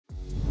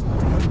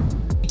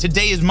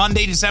Today is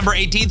Monday, December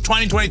 18th,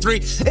 2023.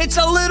 It's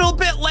a little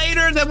bit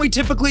later than we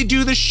typically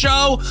do the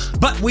show,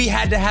 but we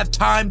had to have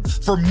time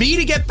for me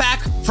to get back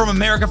from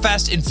America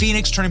Fest in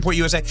Phoenix, Turning Point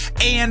USA,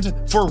 and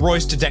for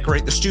Royce to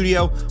decorate the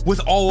studio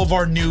with all of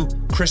our new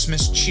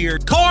Christmas cheer.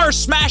 Car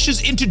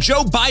smashes into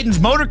Joe Biden's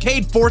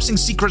motorcade, forcing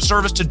Secret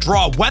Service to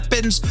draw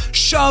weapons,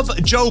 shove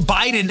Joe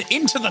Biden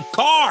into the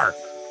car.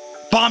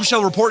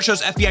 Bombshell report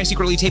shows FBI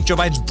secretly taped Joe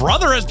Biden's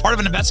brother as part of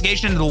an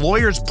investigation into the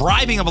lawyer's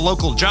bribing of a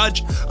local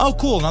judge. Oh,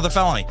 cool, another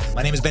felony.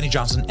 My name is Benny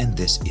Johnson, and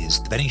this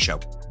is The Benny Show.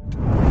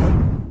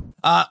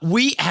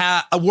 We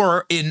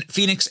were in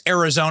Phoenix,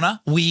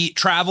 Arizona. We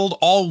traveled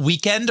all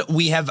weekend.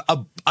 We have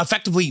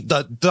effectively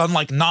done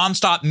like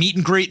nonstop meet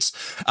and greets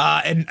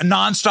and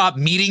nonstop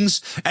meetings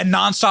and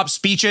nonstop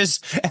speeches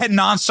and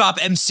nonstop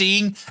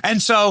emceeing.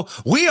 And so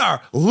we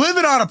are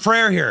living on a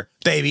prayer here,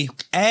 baby.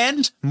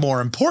 And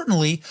more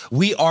importantly,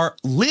 we are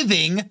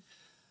living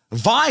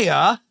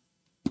via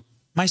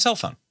my cell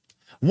phone.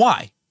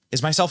 Why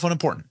is my cell phone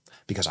important?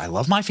 Because I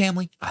love my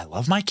family, I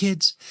love my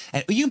kids,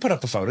 and you can put up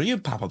the photo, you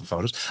can pop up the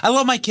photos. I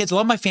love my kids, I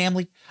love my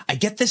family. I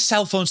get this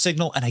cell phone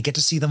signal and I get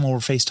to see them over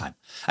FaceTime.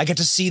 I get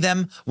to see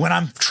them when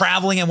I'm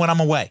traveling and when I'm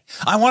away.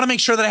 I want to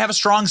make sure that I have a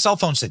strong cell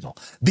phone signal.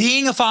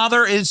 Being a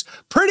father is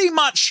pretty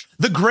much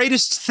the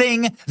greatest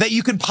thing that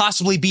you can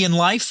possibly be in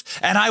life,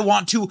 and I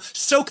want to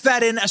soak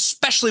that in,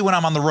 especially when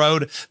I'm on the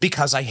road,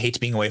 because I hate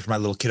being away from my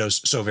little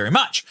kiddos so very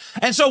much.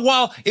 And so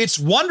while it's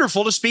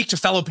wonderful to speak to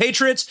fellow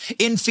patriots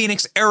in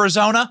Phoenix,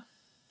 Arizona,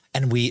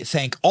 and we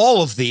thank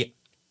all of the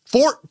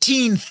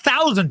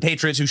 14,000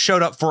 patriots who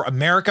showed up for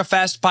America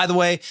Fest. By the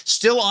way,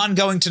 still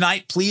ongoing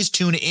tonight. Please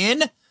tune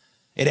in.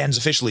 It ends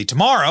officially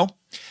tomorrow.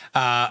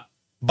 But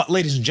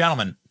ladies and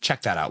gentlemen,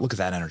 check that out. Look at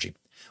that energy.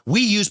 We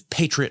use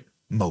Patriot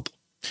Mobile.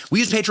 We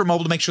use Patriot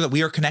Mobile to make sure that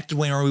we are connected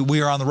when we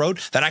are on the road,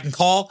 that I can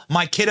call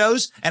my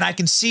kiddos and I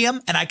can see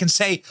them and I can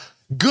say,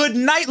 good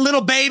night, little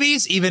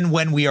babies, even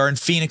when we are in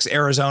Phoenix,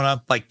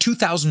 Arizona, like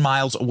 2,000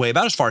 miles away,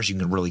 about as far as you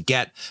can really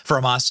get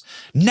from us.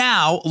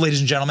 Now,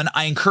 ladies and gentlemen,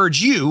 I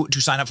encourage you to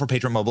sign up for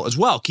Patriot Mobile as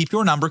well. Keep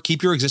your number,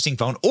 keep your existing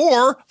phone,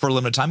 or for a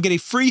limited time, get a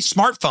free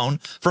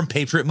smartphone from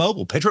Patriot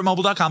Mobile.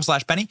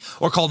 PatriotMobile.com/Benny,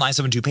 or call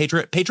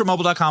 972-PATRIOT,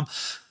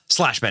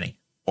 PatriotMobile.com/Benny.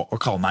 Or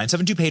call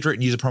 972-PATRIOT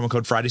and use a promo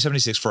code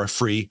Friday76 for a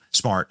free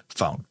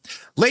smartphone.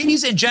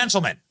 Ladies and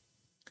gentlemen,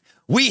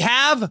 we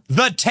have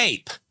the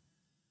tape.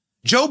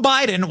 Joe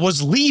Biden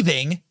was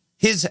leaving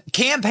his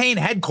campaign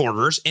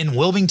headquarters in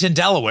Wilmington,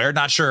 Delaware.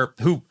 Not sure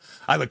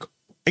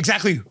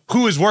exactly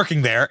who is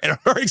working there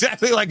or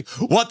exactly like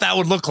what that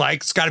would look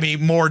like. It's got to be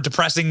more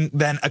depressing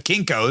than a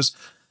Kinko's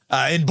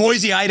in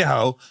Boise,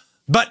 Idaho.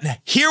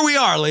 But here we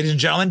are, ladies and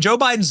gentlemen. Joe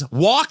Biden's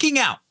walking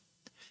out.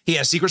 He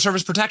has Secret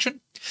Service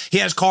protection. He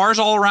has cars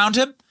all around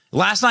him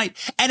last night,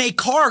 and a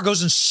car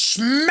goes and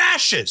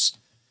smashes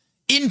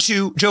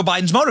into Joe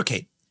Biden's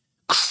motorcade,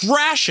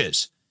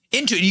 crashes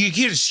into it. You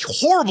hear this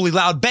horribly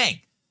loud bang.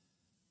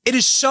 It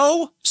is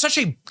such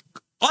a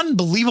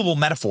unbelievable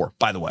metaphor,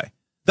 by the way.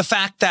 The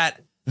fact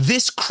that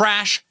this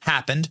crash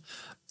happened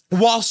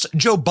whilst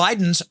Joe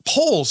Biden's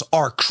polls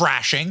are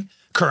crashing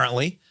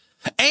currently.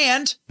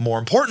 And more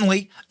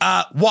importantly,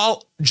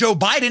 while Joe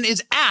Biden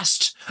is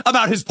asked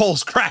about his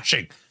polls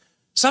crashing.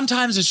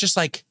 Sometimes it's just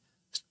like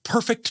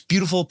perfect,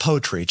 beautiful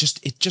poetry.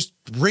 It just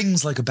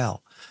rings like a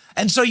bell.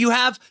 And so you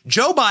have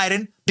Joe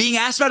Biden being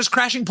asked about his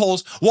crashing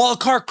polls while a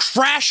car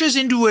crashes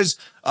into his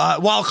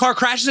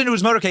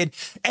motorcade,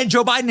 and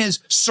Joe Biden is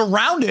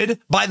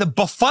surrounded by the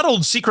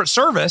befuddled Secret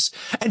Service,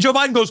 and Joe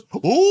Biden goes,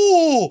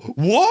 "Ooh,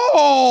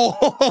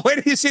 whoa!" Wait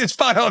till you see this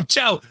photo of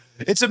Joe.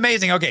 It's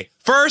amazing. Okay,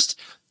 first,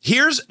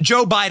 here's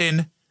Joe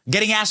Biden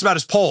getting asked about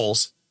his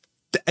polls.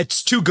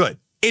 It's too good.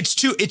 It's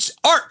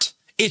art.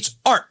 It's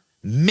art.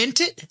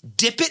 Mint it,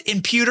 dip it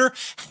in pewter,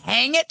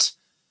 hang it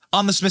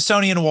on the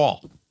Smithsonian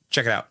wall.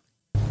 Check it out.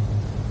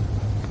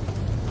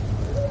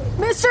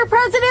 Mr.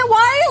 President, why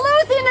are you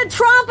losing to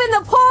Trump in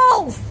the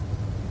polls?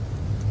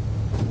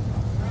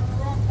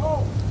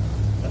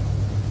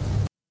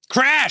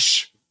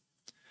 Crash!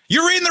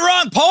 You're reading the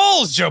wrong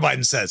polls, Joe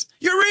Biden says.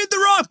 You're reading the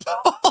wrong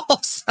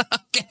polls.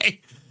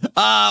 Okay.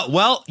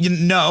 Well,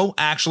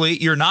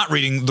 actually, you're not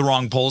reading the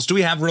wrong polls. Do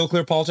we have Real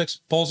Clear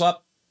Politics polls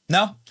up?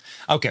 No?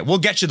 Okay, we'll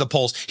get you the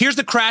polls. Here's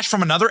the crash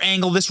from another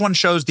angle. This one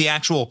shows the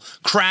actual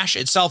crash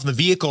itself, the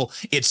vehicle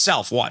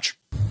itself. Watch.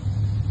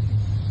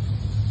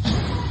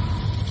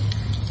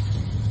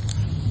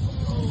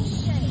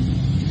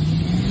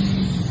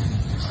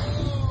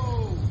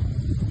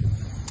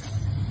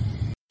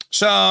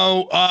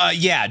 So,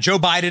 Joe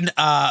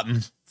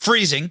Biden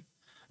freezing,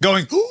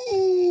 going,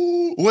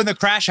 ooh, when the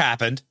crash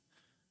happened.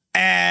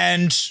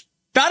 And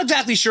not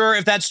exactly sure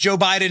if that's Joe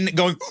Biden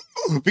going,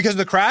 ooh, because of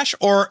the crash,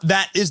 or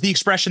that is the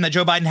expression that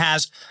Joe Biden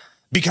has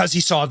because he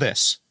saw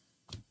this.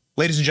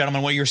 Ladies and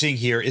gentlemen, what you're seeing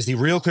here is the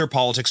Real Clear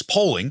Politics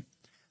polling.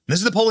 This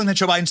is the polling that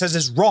Joe Biden says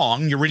is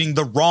wrong. You're reading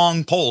the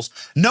wrong polls.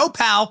 No,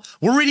 pal,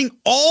 we're reading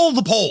all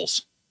the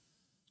polls.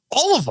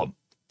 All of them.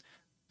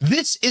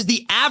 This is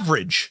the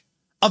average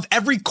of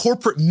every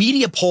corporate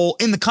media poll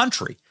in the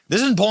country.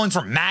 This isn't polling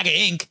from MAGA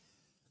Inc.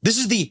 This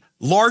is the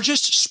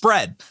largest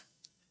spread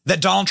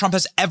that Donald Trump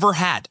has ever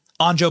had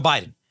on Joe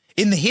Biden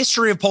in the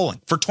history of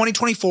polling for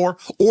 2024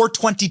 or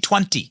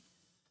 2020.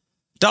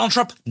 Donald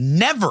Trump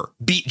never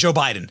beat Joe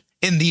Biden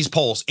in these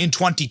polls in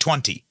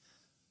 2020.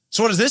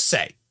 So what does this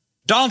say?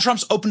 Donald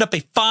Trump's opened up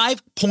a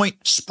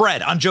 5-point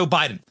spread on Joe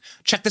Biden.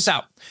 Check this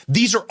out.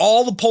 These are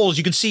all the polls.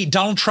 You can see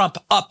Donald Trump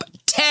up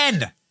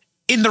 10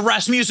 in the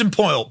Rasmussen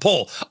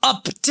poll,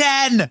 up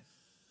 10,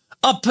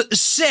 up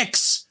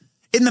 6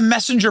 in the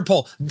Messenger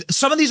poll.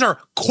 Some of these are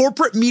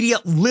corporate media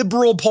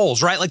liberal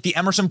polls, right? Like the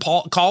Emerson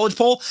College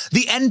poll,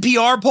 the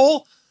NPR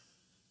poll.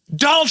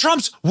 Donald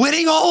Trump's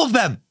winning all of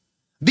them.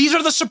 These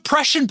are the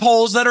suppression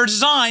polls that are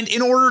designed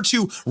in order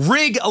to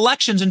rig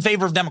elections in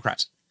favor of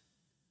Democrats.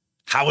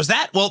 How is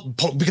that? Well,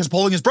 because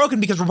polling is broken,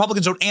 because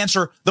Republicans don't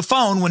answer the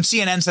phone when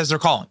CNN says they're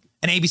calling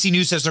and ABC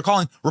News says they're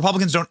calling.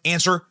 Republicans don't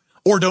answer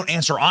or don't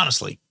answer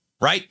honestly,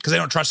 right? Because they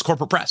don't trust the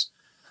corporate press.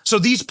 So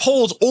these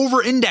polls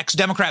over-index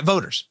Democrat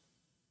voters.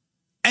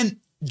 And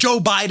Joe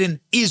Biden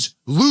is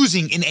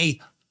losing in a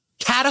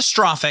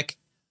catastrophic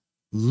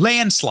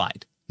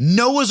landslide,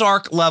 Noah's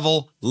Ark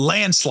level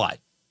landslide.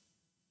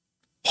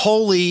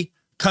 Holy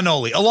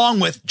cannoli, along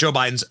with Joe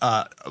Biden's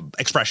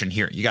expression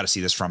here. You got to see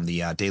this from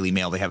the Daily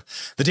Mail. The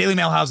Daily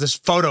Mail has this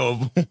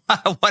photo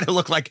of what it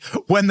looked like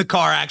when the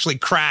car actually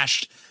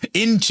crashed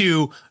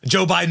into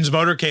Joe Biden's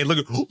motorcade. Look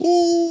at,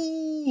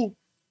 ooh,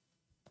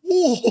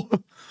 ooh,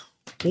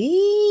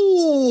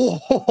 ooh.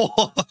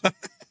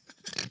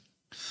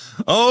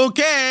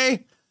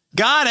 Okay,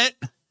 got it.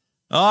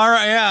 All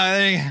right,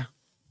 yeah.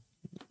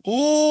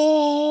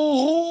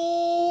 Ooh.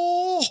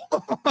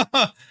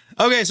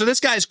 Okay, so this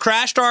guy's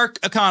crashed our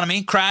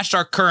economy, crashed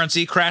our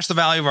currency, crashed the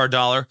value of our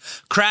dollar,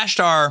 crashed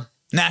our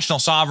national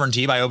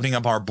sovereignty by opening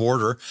up our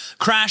border,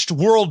 crashed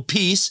world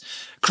peace,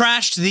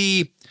 crashed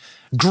the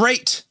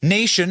great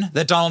nation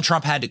that Donald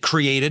Trump had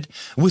created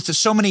with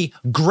so many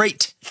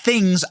great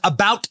things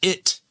about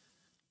it.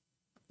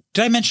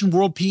 Did I mention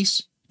world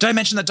peace? Did I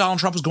mention that Donald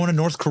Trump was going to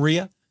North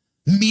Korea,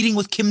 meeting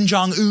with Kim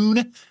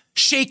Jong-un,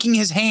 shaking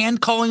his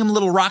hand, calling him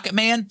Little Rocket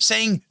Man,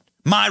 saying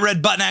my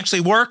red button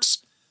actually works?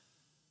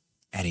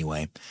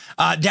 Anyway,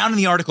 down in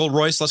the article,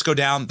 Royce, let's go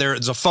down.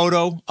 There's a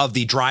photo of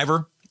the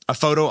driver, a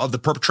photo of the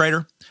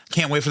perpetrator.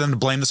 Can't wait for them to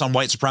blame this on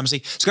white supremacy.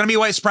 It's going to be a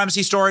white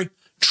supremacy story.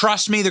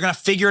 Trust me, they're going to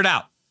figure it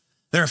out.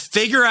 They're going to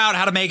figure out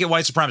how to make it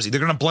white supremacy. They're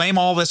going to blame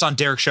all this on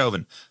Derek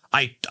Chauvin.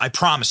 I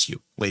promise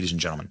you, ladies and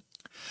gentlemen.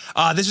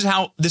 This is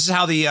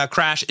how the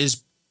crash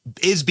is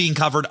being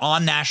covered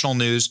on national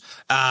news.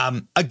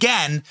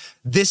 Again,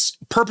 this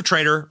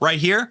perpetrator right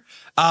here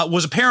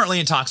was apparently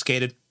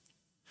intoxicated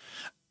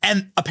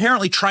and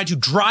apparently tried to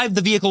drive the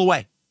vehicle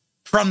away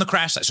from the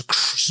crash site. So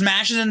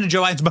smashes into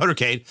Joe Biden's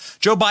motorcade.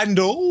 Joe Biden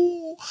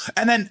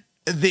and then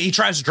he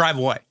tries to drive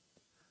away.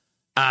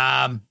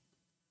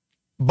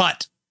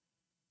 But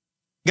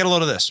get a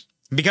load of this.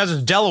 Because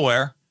it's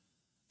Delaware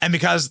and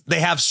because they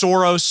have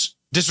Soros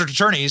district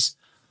attorneys,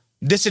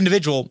 this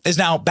individual is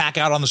now back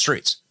out on the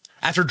streets.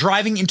 After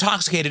driving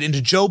intoxicated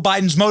into Joe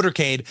Biden's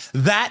motorcade,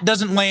 that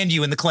doesn't land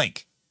you in the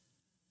clink.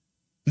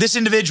 This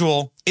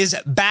individual is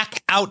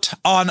back out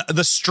on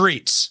the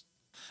streets.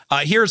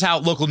 Here's how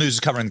local news is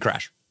covering the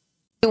crash.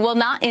 Well,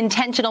 not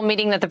intentional,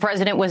 meaning that the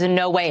president was in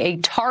no way a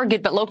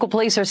target, but local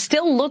police are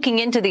still looking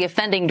into the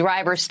offending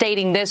driver,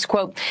 stating this,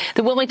 quote,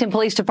 the Wilmington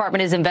Police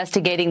Department is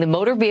investigating the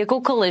motor vehicle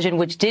collision,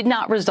 which did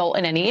not result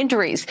in any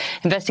injuries.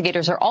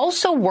 Investigators are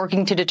also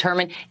working to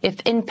determine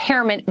if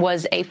impairment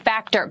was a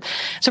factor.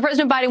 So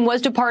President Biden was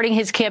departing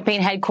his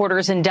campaign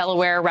headquarters in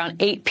Delaware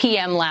around 8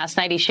 p.m. last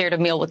night. He shared a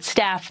meal with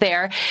staff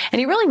there, and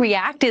he really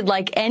reacted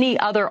like any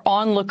other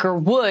onlooker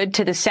would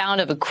to the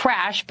sound of a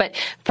crash. But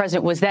the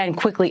president was then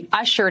quickly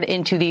ushered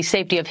into the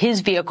safety of his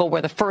vehicle,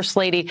 where the First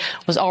Lady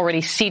was already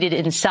seated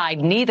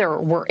inside. Neither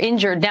were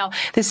injured. Now,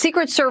 the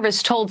Secret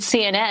Service told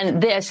CNN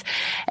this: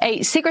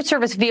 a Secret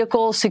Service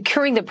vehicle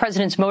securing the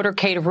president's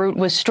motorcade route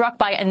was struck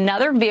by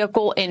another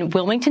vehicle in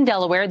Wilmington,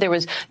 Delaware. There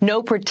was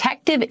no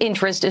protective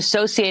interest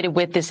associated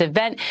with this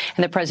event,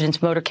 and the president's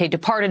motorcade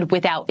departed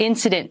without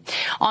incident.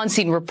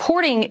 On-scene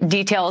reporting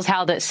details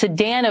how the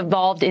sedan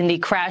involved in the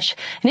crash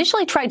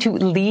initially tried to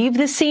leave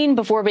the scene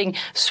before being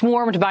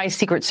swarmed by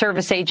Secret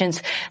Service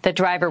agents. The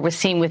driver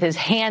was seen with his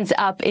hands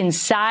up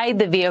inside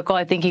the vehicle.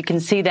 I think you can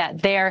see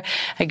that there.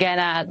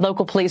 Again,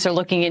 local police are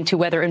looking into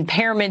whether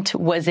impairment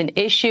was an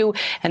issue,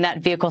 and that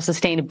vehicle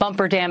sustained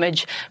bumper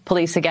damage.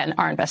 Police, again,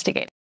 are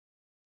investigating.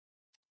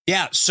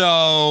 Yeah,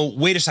 so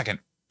wait a second.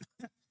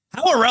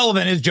 How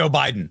irrelevant is Joe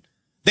Biden?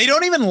 They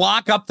don't even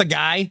lock up the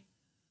guy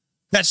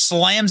that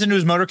slams into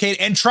his motorcade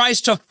and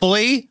tries to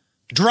flee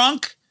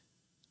drunk.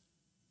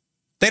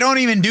 They don't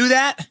even do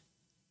that.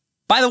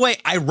 By the way,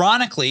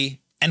 ironically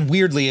and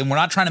weirdly, and we're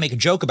not trying to make a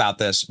joke about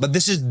this, but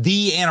this is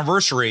the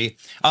anniversary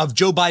of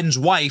Joe Biden's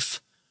wife,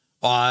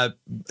 Joe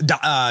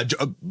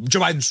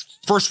Biden's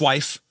first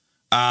wife,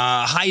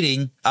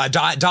 dying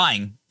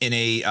in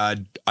a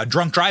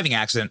drunk driving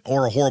accident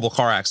or a horrible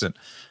car accident.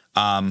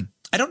 I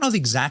don't know the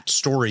exact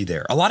story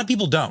there. A lot of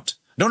people don't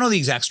know the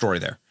exact story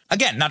there.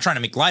 Again, not trying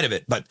to make light of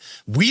it, but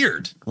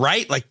weird,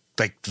 right? Like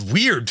like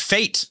weird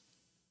fate.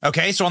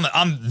 Okay, so on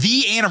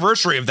the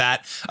anniversary of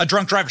that, a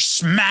drunk driver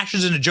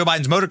smashes into Joe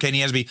Biden's motorcade and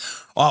he has to be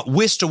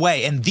whisked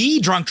away. And the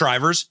drunk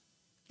driver's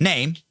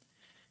name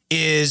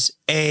is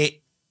do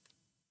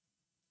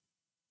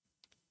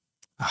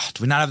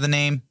we not have the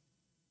name?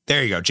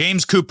 There you go.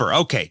 James Cooper.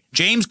 Okay.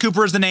 James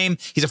Cooper is the name.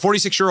 He's a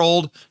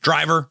 46-year-old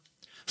driver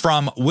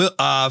from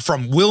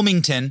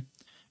Wilmington,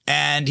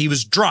 and he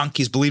was drunk.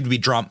 He's believed to be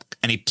drunk,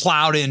 and he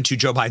plowed into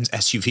Joe Biden's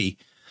SUV.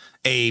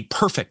 A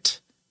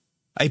perfect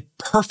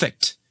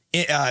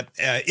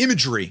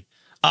imagery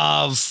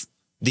of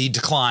the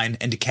decline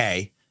and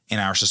decay in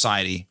our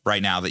society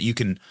right now, that you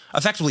can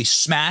effectively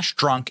smash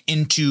drunk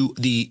into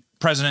the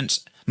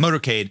president's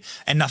motorcade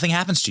and nothing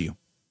happens to you.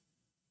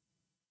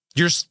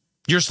 You're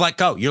just let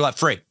go. You're let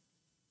free.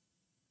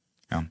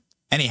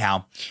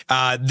 Anyhow,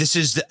 this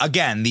is,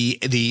 again,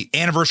 the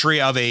anniversary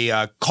of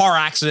a car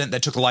accident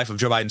that took the life of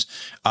Joe Biden's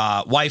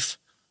wife.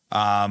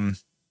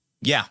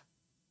 Yeah.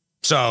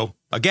 So,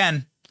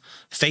 again,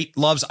 fate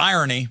loves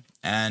irony,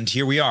 and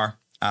here we are.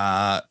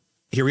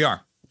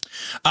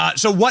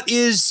 So what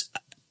is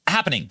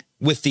happening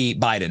with the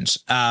Bidens?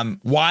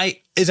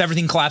 Why is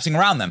everything collapsing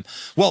around them?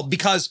 Well,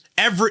 because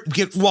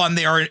one,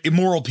 they are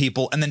immoral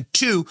people, and then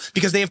two,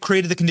 because they have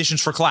created the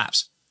conditions for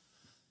collapse.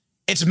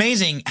 It's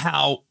amazing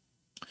how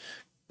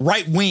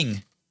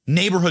right-wing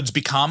neighborhoods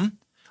become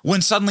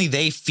when suddenly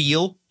they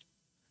feel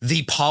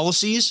the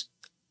policies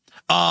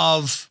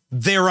of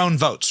their own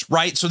votes,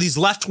 right? So these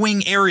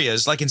left-wing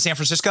areas, like in San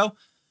Francisco,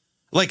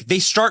 like they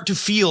start to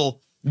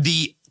feel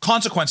the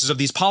consequences of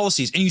these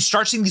policies, and you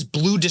start seeing these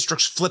blue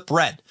districts flip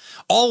red.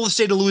 All of the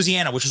state of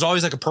Louisiana, which was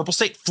always like a purple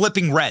state,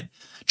 flipping red.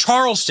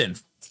 Charleston,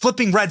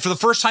 flipping red for the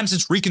first time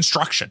since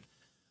Reconstruction,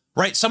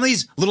 right? Some of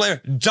these little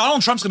areas,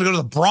 Donald Trump's going to go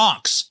to the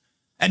Bronx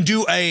and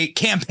do a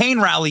campaign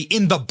rally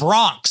in the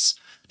Bronx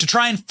to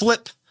try and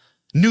flip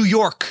New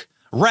York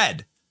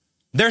red.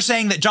 They're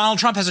saying that Donald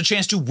Trump has a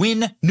chance to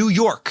win New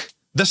York,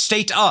 the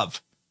state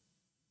of.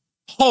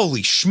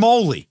 Holy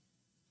schmoly.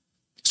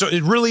 So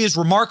it really is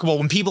remarkable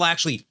when people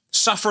actually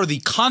suffer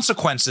the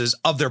consequences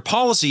of their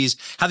policies,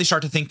 how they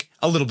start to think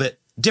a little bit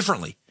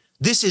differently.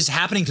 This is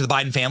happening to the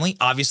Biden family.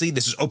 Obviously,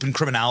 this is open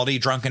criminality,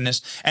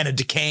 drunkenness, and a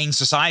decaying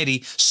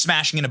society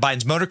smashing into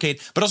Biden's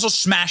motorcade, but also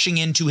smashing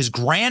into his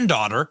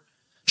granddaughter.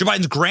 Joe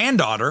Biden's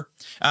granddaughter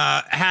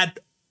had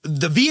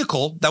the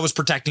vehicle that was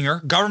protecting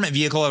her, government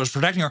vehicle that was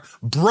protecting her,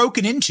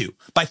 broken into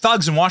by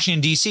thugs in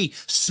Washington, D.C.,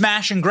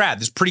 smash and grab.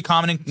 This is pretty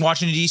common in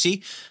Washington,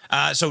 D.C.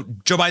 So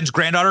Joe Biden's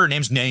granddaughter, her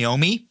name's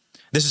Naomi.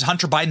 This is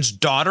Hunter Biden's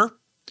daughter.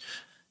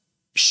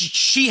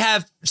 She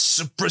has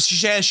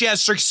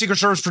Secret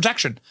Service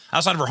protection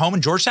outside of her home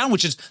in Georgetown,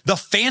 which is the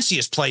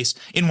fanciest place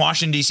in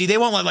Washington, D.C. They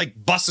won't let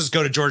like buses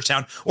go to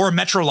Georgetown or a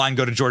metro line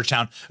go to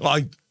Georgetown.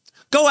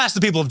 Go ask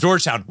the people of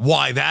Georgetown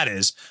why that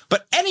is.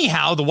 But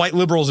anyhow, the white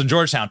liberals in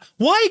Georgetown,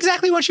 why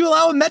exactly won't you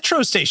allow a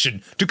metro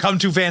station to come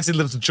to fancy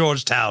little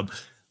Georgetown?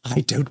 I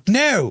don't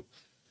know.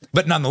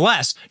 But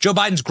nonetheless, Joe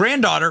Biden's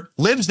granddaughter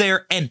lives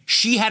there, and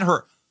she had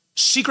her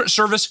Secret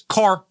Service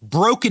car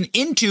broken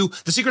into.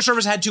 The Secret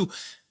Service had to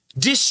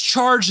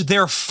discharge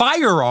their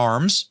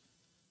firearms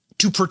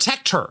to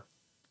protect her.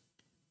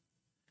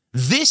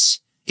 This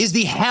is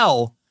the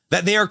hell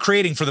that they are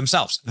creating for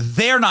themselves.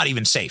 They're not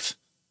even safe.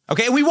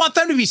 Okay, we want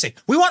them to be safe.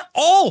 We want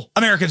all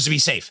Americans to be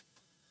safe.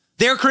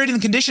 They're creating the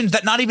conditions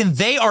that not even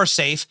they are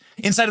safe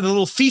inside of the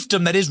little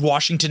fiefdom that is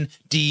Washington,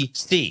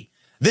 D.C.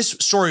 This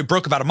story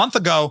broke about a month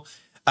ago.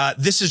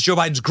 This is Joe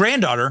Biden's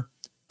granddaughter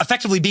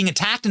effectively being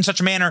attacked in such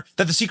a manner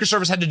that the Secret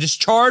Service had to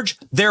discharge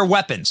their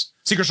weapons.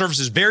 Secret Service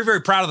is very,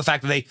 very proud of the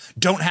fact that they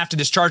don't have to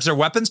discharge their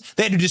weapons.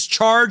 They had to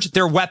discharge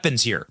their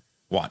weapons here.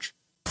 Watch.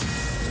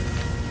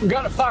 We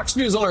got a Fox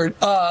News alert.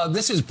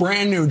 This is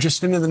brand new,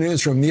 just into the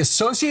newsroom. The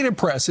Associated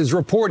Press is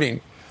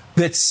reporting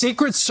that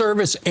Secret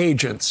Service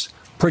agents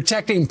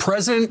protecting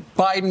President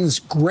Biden's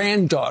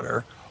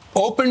granddaughter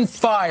opened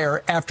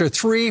fire after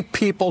 3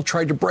 people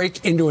tried to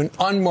break into an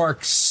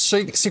unmarked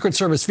Secret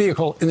Service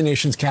vehicle in the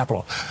nation's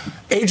capital.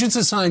 Agents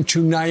assigned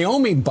to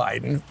Naomi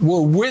Biden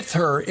were with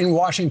her in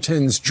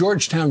Washington's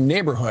Georgetown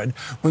neighborhood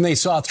when they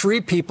saw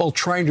 3 people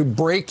trying to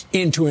break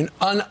into an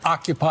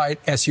unoccupied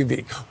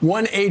SUV.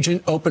 One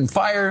agent opened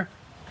fire.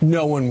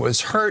 No one was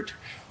hurt.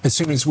 As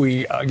soon as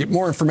we get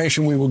more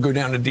information, we will go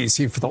down to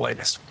D.C. for the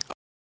latest.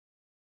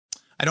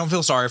 I don't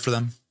feel sorry for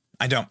them.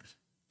 I don't.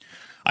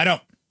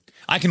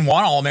 I can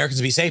want all Americans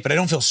to be safe, but I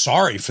don't feel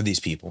sorry for these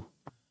people.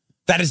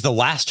 That is the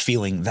last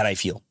feeling that I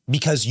feel,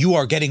 because you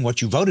are getting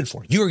what you voted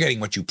for. You are getting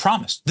what you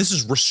promised. This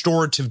is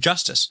restorative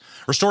justice.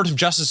 Restorative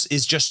justice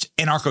is just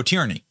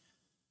anarcho-tyranny.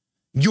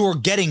 You're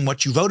getting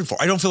what you voted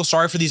for. I don't feel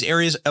sorry for these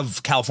areas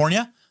of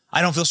California.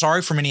 I don't feel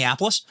sorry for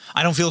Minneapolis.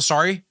 I don't feel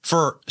sorry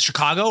for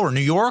Chicago or New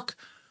York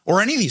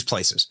or any of these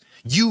places.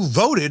 You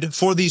voted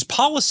for these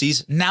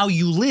policies. Now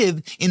you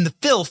live in the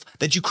filth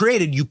that you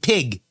created, you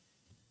pig.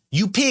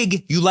 You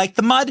pig, you like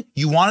the mud,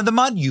 you wanted the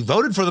mud, you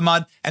voted for the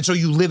mud, and so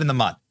you live in the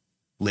mud.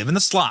 Live in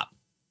the slop.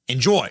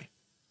 Enjoy.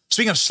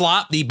 Speaking of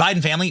slop, the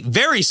Biden family,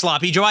 very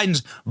sloppy. Joe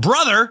Biden's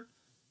brother,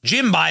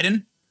 Jim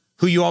Biden,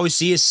 who you always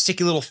see as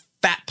sticky little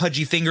fat,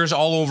 pudgy fingers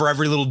all over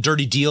every little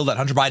dirty deal that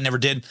Hunter Biden ever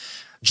did.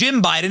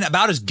 Jim Biden,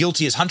 about as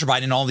guilty as Hunter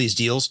Biden in all these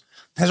deals,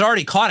 has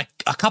already caught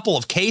a couple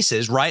of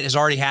cases, right? Has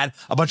already had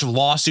a bunch of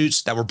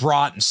lawsuits that were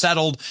brought and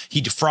settled.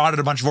 He defrauded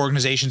a bunch of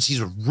organizations. He's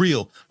a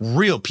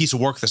real piece of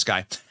work, this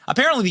guy.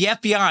 Apparently, the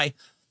FBI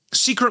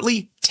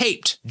secretly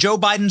taped Joe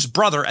Biden's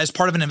brother as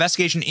part of an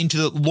investigation into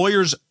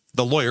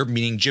the lawyer,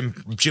 meaning Jim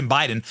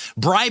Biden,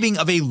 bribing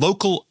of a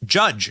local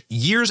judge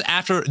years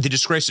after the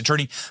disgraced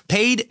attorney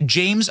paid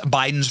James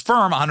Biden's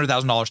firm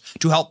 $100,000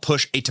 to help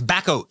push a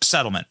tobacco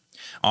settlement.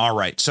 All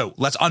right, so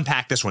let's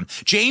unpack this one.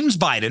 James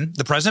Biden,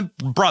 the president's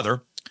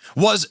brother,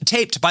 was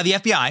taped by the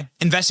FBI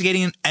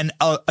investigating an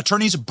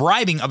attorney's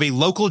bribing of a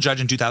local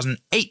judge in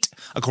 2008,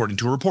 according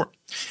to a report.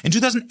 In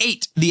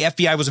 2008, the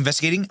FBI was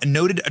investigating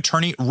noted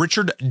attorney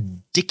Richard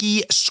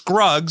Dickey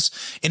Scruggs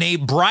in a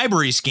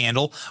bribery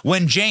scandal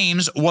when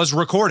James was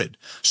recorded.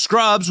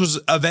 Scruggs was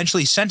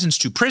eventually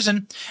sentenced to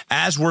prison,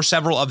 as were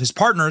several of his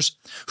partners,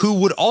 who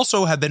would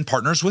also have been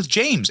partners with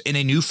James in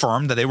a new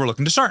firm that they were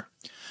looking to start.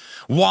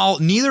 While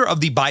neither of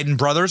the Biden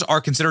brothers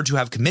are considered to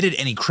have committed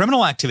any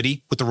criminal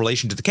activity with the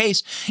relation to the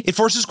case, it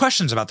forces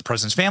questions about the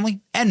president's family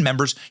and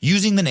members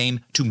using the name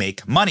to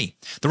make money.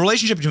 The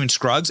relationship between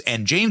Scruggs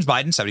and James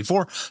Biden,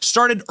 74,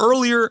 started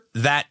earlier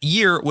that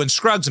year when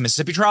Scruggs, a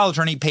Mississippi trial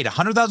attorney, paid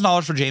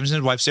 $100,000 for James and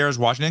his wife Sarah's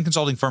Washington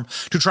consulting firm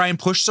to try and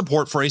push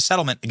support for a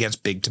settlement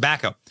against big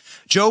tobacco.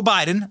 Joe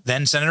Biden,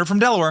 then senator from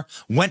Delaware,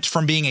 went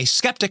from being a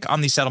skeptic on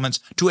these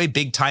settlements to a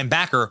big-time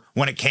backer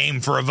when it came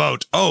for a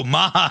vote. Oh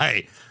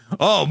my,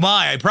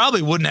 I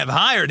probably wouldn't have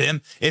hired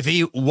him if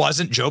he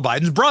wasn't Joe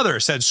Biden's brother,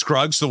 said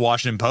Scruggs to the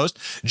Washington Post.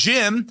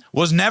 Jim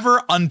was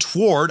never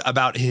untoward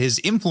about his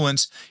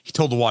influence, he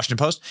told the Washington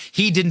Post.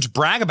 He didn't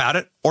brag about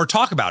it or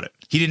talk about it.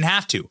 He didn't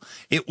have to.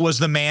 It was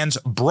the man's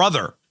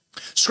brother.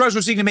 Scruggs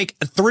was seeking to make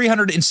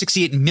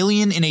 $368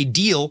 million in a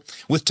deal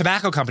with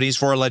tobacco companies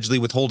for allegedly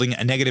withholding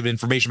negative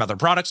information about their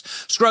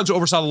products. Scruggs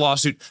oversaw the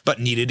lawsuit, but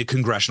needed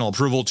congressional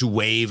approval to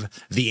waive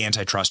the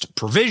antitrust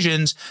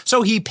provisions,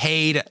 so he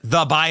paid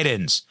the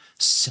Bidens.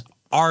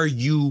 Are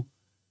you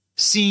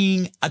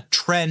seeing a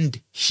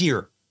trend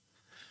here?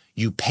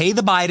 You pay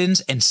the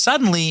Bidens, and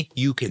suddenly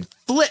you can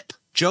flip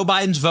Joe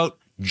Biden's vote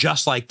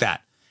just like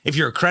that. If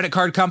you're a credit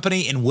card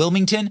company in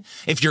Wilmington,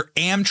 if you're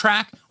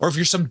Amtrak, or if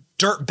you're some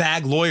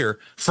dirtbag lawyer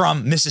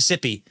from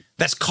Mississippi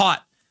that's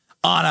caught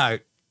on a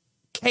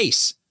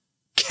case,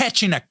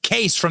 catching a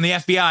case from the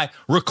FBI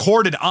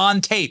recorded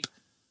on tape,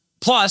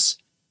 plus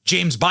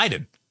James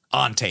Biden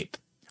on tape.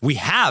 We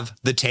have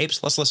the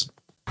tapes. Let's listen.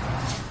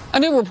 A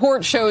new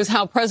report shows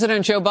how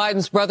President Joe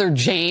Biden's brother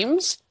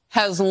James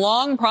has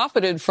long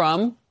profited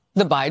from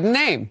the Biden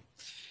name.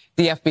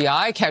 The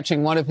FBI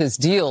catching one of his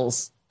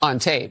deals on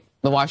tape.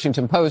 The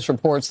Washington Post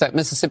reports that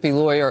Mississippi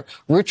lawyer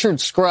Richard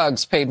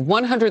Scruggs paid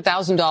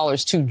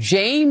 $100,000 to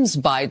James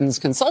Biden's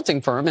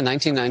consulting firm in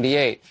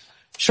 1998.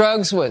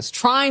 Scruggs was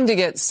trying to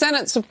get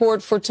Senate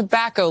support for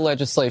tobacco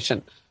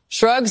legislation.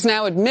 Scruggs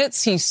now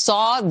admits he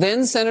saw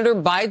then-Senator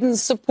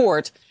Biden's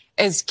support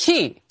as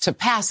key to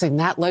passing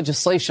that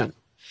legislation.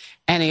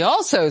 And he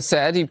also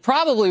said he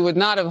probably would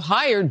not have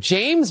hired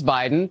James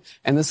Biden,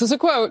 and this is a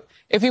quote,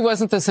 if he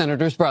wasn't the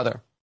senator's brother.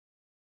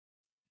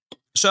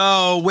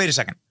 So wait a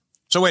second.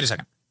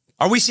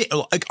 Are we seeing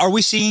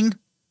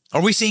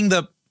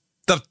the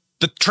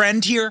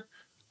trend here?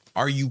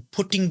 Are you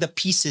putting the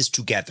pieces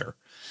together?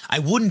 I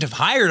wouldn't have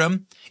hired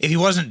him if he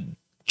wasn't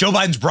Joe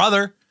Biden's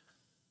brother,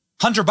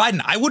 Hunter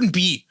Biden. I wouldn't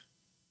be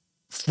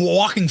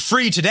walking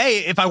free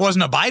today if I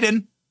wasn't a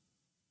Biden.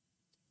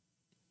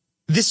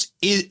 This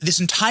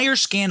entire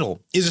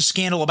scandal is a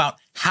scandal about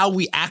how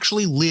we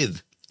actually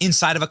live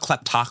inside of a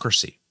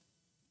kleptocracy,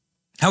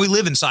 how we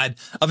live inside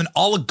of an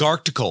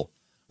oligarchical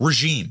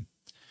regime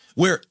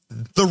where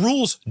the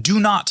rules do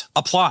not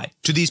apply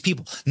to these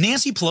people.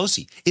 Nancy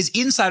Pelosi is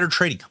insider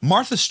trading.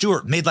 Martha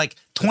Stewart made like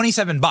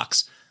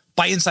 $27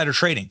 by insider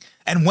trading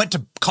and went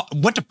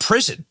to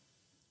prison.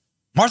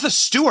 Martha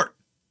Stewart,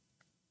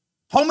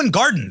 Home and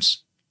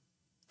Gardens,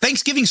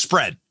 Thanksgiving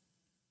spread.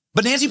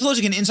 But Nancy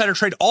Pelosi can insider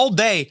trade all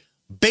day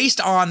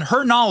based on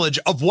her knowledge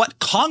of what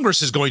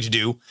Congress is going to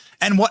do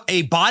and what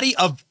a body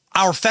of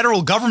our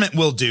federal government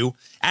will do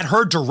at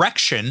her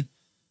direction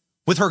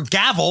with her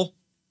gavel.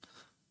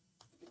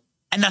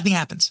 And nothing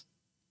happens.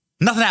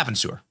 Nothing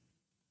happens to her.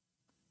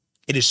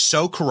 It is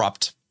so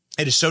corrupt.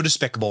 It is so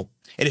despicable.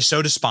 It is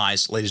so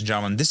despised, ladies and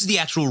gentlemen. This is the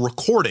actual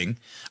recording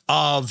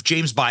of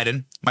James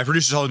Biden. My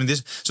producer told me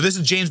this. So this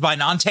is James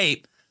Biden on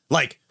tape,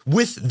 like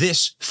with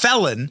this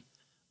felon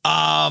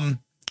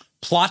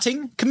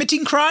plotting,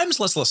 committing crimes.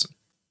 Let's listen.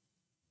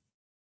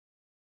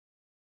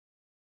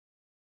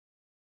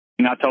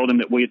 I told him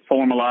that we had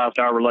formalized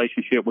our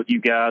relationship with you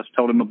guys,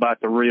 told him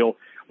about the real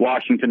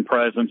Washington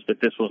presence,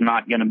 that this was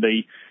not going to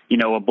be,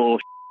 a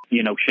bullshit,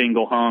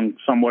 shingle hung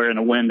somewhere in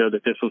a window,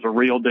 that this was a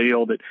real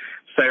deal, that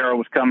Sarah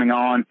was coming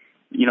on,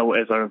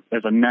 as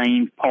a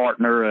named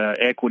partner,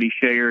 equity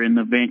share in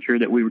the venture,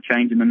 that we were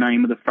changing the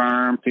name of the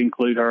firm to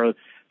include her,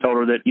 told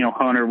her that,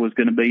 Hunter was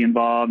going to be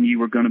involved and you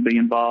were going to be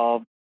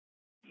involved.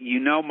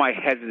 My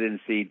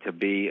hesitancy to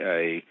be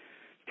a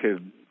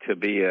to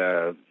be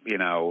an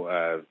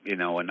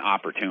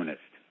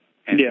opportunist,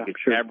 and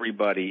sure.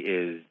 everybody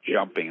is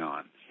jumping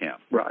on him.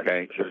 Right.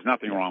 Okay, there's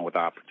nothing wrong with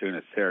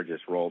opportunists. Sarah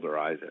just rolled her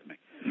eyes at me.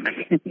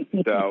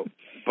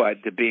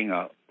 But to being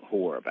a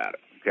whore about it.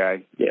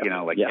 Okay,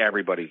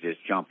 everybody's just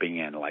jumping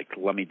in. Like,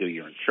 let me do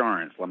your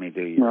insurance. Let me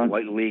do your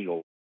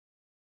legal.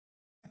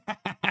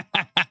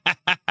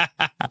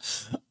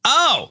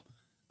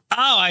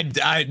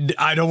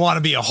 I don't want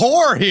to be a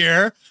whore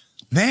here.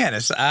 Man,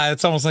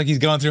 it's almost like he's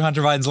going through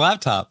Hunter Biden's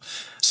laptop.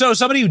 So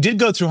somebody who did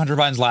go through Hunter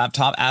Biden's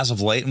laptop as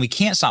of late, and we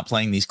can't stop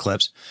playing these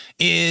clips,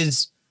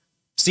 is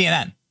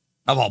CNN,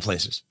 of all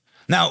places.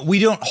 Now, we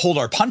don't hold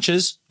our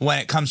punches when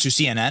it comes to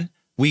CNN.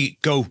 We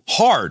go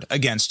hard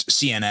against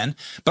CNN,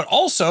 but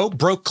also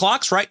broke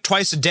clocks, right?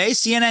 Twice a day.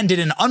 CNN did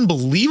an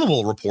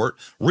unbelievable report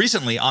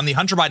recently on the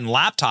Hunter Biden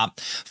laptop,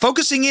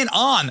 focusing in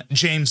on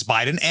James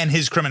Biden and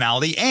his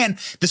criminality and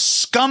the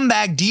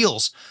scumbag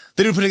deals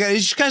that he put together.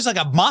 These guys like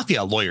a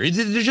mafia lawyer.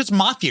 They're just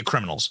mafia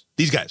criminals.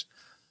 These guys,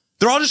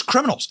 they're all just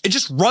criminals. It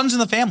just runs in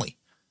the family.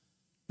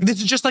 This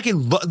is just like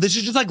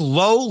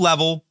low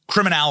level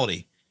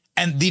criminality,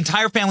 and the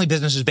entire family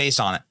business is based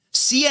on it.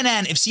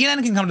 CNN, if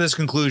CNN can come to this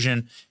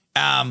conclusion,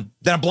 then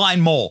a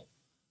blind mole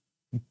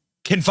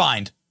can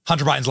find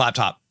Hunter Biden's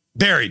laptop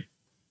buried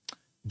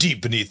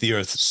deep beneath the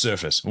Earth's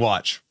surface.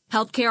 Watch.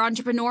 Healthcare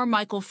entrepreneur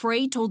Michael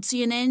Frey told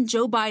CNN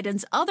Joe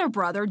Biden's other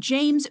brother,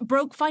 James,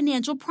 broke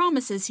financial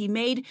promises he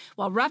made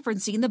while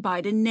referencing the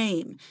Biden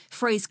name.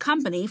 Frey's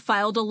company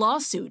filed a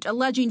lawsuit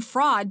alleging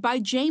fraud by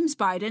James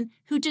Biden,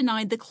 who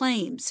denied the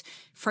claims.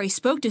 Frey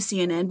spoke to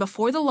CNN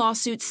before the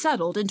lawsuit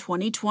settled in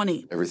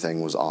 2020.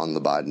 Everything was on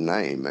the Biden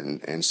name,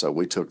 and so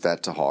we took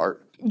that to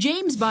heart.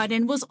 James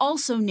Biden was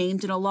also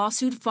named in a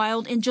lawsuit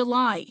filed in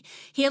July.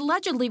 He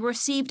allegedly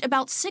received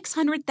about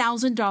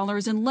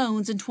 $600,000 in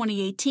loans in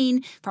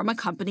 2018 from a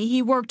company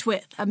he worked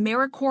with,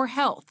 AmeriCorps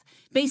Health,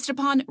 based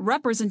upon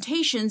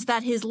representations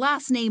that his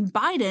last name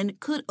Biden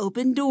could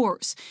open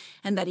doors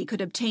and that he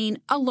could obtain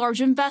a large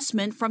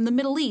investment from the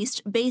Middle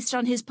East based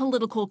on his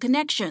political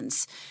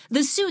connections.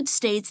 The suit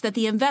states that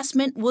the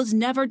investment was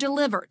never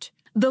delivered.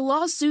 The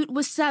lawsuit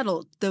was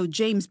settled, though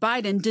James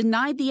Biden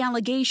denied the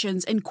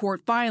allegations in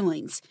court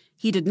filings.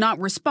 He did not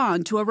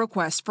respond to a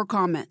request for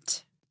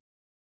comment.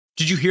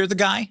 Did you hear the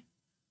guy?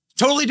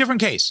 Totally different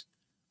case.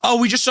 Oh,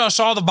 we just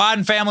saw the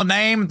Biden family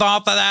name and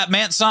thought that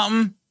meant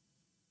something.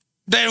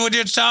 Then we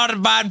just saw the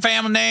Biden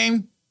family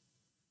name.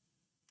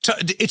 So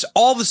it's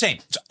all the same.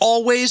 It's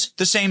always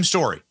the same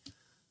story.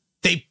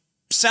 They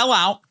sell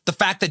out the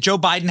fact that Joe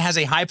Biden has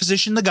a high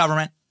position in the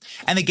government,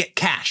 and they get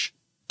cash.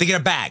 They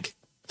get a bag.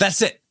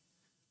 That's it.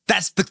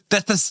 That's the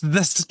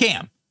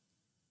scam.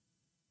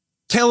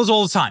 Tale as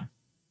old as time.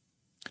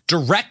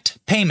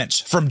 Direct payments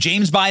from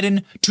James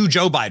Biden to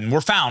Joe Biden were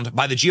found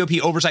by the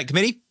GOP Oversight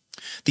Committee.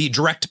 The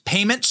direct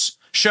payments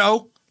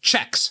show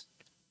checks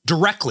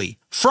directly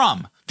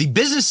from the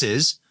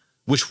businesses,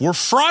 which were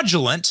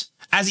fraudulent,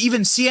 as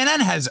even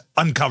CNN has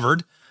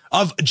uncovered,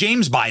 of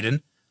James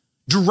Biden,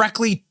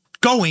 directly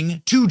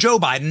going to Joe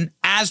Biden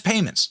as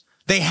payments.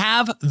 They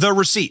have the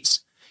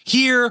receipts.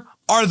 Here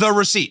are the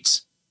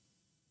receipts.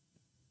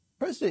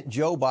 President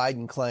Joe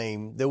Biden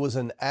claimed there was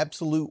an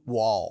absolute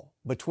wall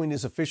between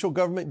his official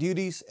government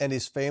duties and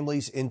his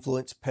family's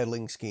influence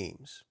peddling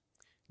schemes.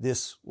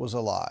 This was a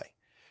lie.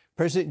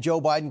 President Joe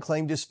Biden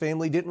claimed his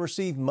family didn't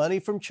receive money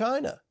from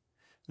China.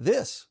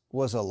 This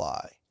was a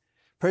lie.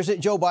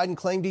 President Joe Biden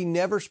claimed he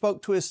never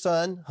spoke to his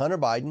son, Hunter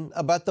Biden,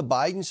 about the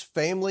Biden's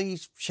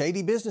family's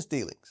shady business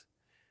dealings.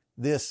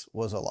 This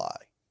was a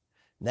lie.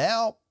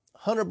 Now,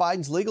 Hunter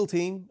Biden's legal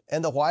team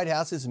and the White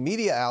House's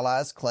media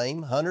allies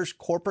claim Hunter's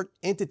corporate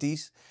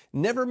entities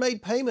never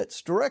made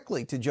payments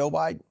directly to Joe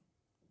Biden.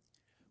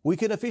 We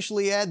can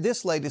officially add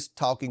this latest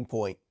talking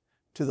point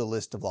to the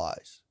list of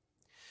lies.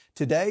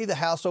 Today, the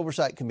House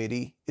Oversight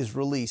Committee is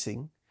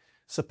releasing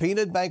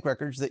subpoenaed bank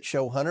records that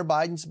show Hunter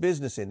Biden's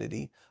business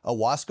entity,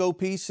 Owasco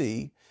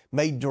PC,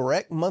 made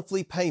direct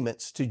monthly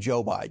payments to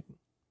Joe Biden.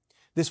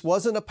 This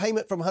wasn't a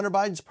payment from Hunter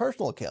Biden's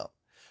personal account,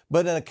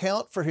 but an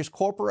account for his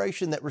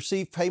corporation that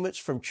received payments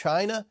from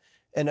China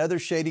and other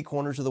shady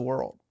corners of the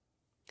world.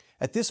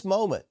 At this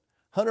moment,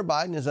 Hunter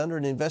Biden is under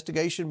an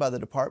investigation by the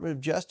Department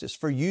of Justice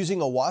for using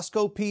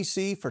Owasco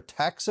PC for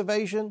tax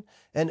evasion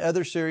and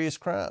other serious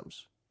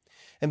crimes.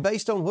 And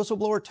based on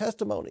whistleblower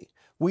testimony,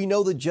 we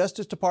know the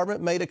Justice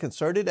Department made a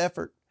concerted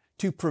effort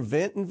to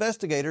prevent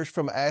investigators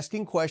from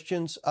asking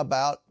questions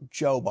about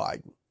Joe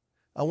Biden.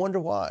 I wonder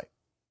why.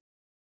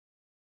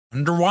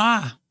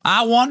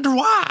 I wonder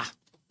why.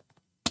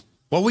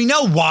 Well, we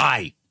know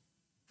why.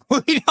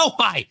 We know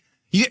why.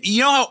 You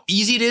know how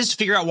easy it is to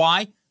figure out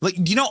why? Like,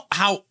 do you know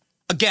how,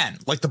 again,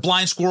 like the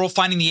blind squirrel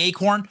finding the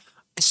acorn?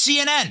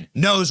 CNN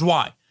knows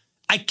why.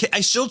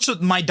 I still, to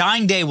my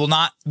dying day, will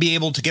not be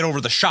able to get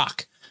over the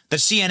shock that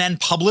CNN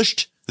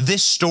published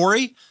this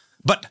story,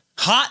 but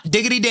hot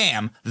diggity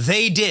damn,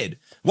 they did.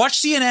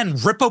 Watch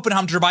CNN rip open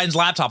Hunter Biden's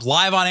laptop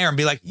live on air and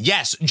be like,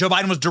 yes, Joe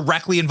Biden was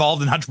directly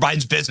involved in Hunter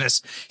Biden's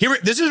business. Here,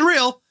 this is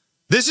real.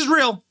 This is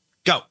real.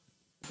 Go.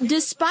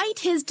 Despite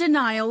his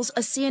denials,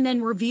 a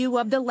CNN review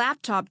of the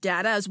laptop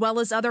data, as well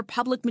as other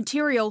public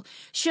material,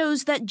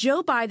 shows that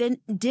Joe Biden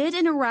did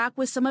interact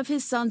with some of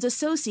his son's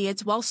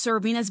associates while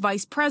serving as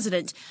vice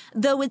president,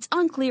 though it's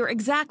unclear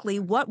exactly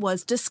what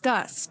was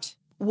discussed.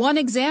 One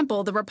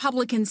example, the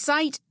Republican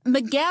cite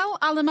Miguel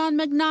Alemán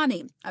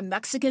Magnani, a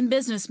Mexican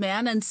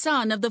businessman and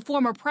son of the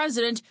former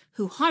president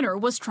who Hunter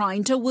was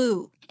trying to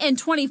woo. In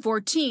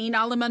 2014,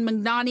 Alemán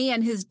Magnani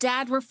and his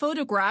dad were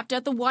photographed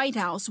at the White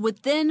House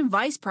with then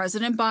Vice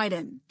President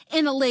Biden.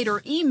 In a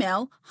later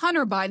email,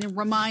 Hunter Biden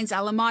reminds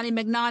Alemán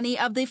Magnani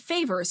of the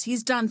favors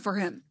he's done for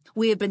him.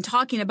 We have been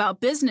talking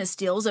about business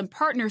deals and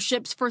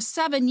partnerships for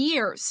 7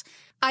 years.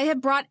 I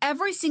have brought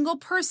every single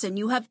person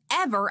you have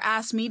ever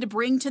asked me to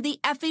bring to the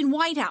effing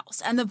White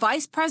House and the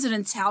Vice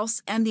President's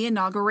house and the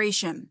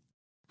inauguration.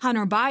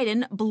 Hunter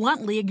Biden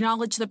bluntly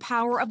acknowledged the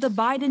power of the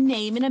Biden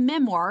name in a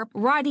memoir,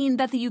 writing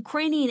that the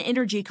Ukrainian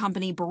energy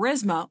company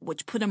Burisma,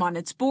 which put him on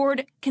its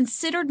board,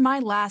 considered my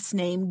last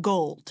name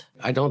gold.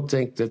 I don't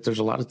think that there's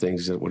a lot of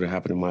things that would have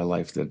happened in my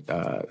life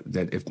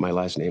that if my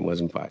last name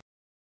wasn't Biden.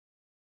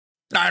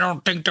 I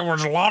don't think there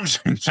was a lot of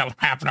things that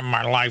happened in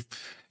my life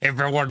if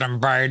it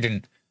wasn't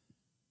Biden.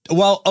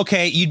 Well,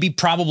 okay, you'd be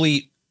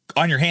probably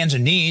on your hands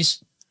and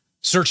knees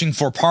searching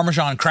for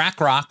Parmesan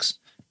crack rocks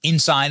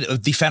inside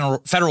of the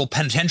federal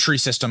penitentiary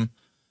system.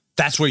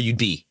 That's where you'd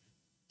be.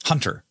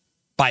 Hunter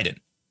Biden,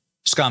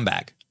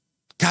 scumbag.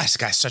 Gosh, this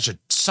guy's such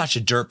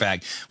a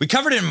dirtbag. We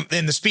covered him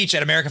in the speech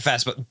at America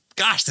Fest, but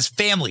gosh, this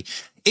family.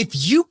 If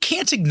you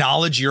can't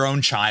acknowledge your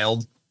own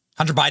child,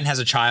 Hunter Biden has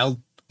a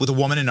child with a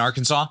woman in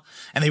Arkansas,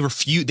 and they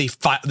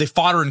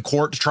fought her in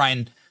court to try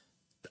and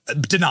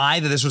deny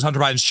that this was Hunter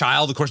Biden's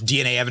child. Of course,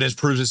 DNA evidence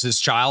proves it's his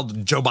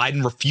child. Joe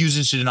Biden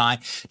refuses to deny.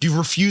 He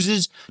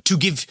refuses to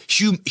give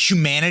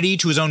humanity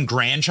to his own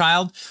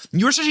grandchild.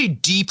 You're such a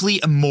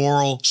deeply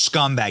immoral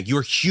scumbag.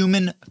 You're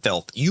human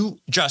filth. You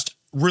just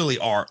really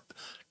are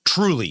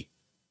truly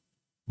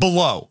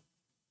below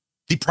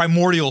the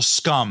primordial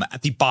scum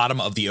at the bottom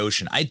of the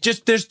ocean.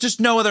 There's just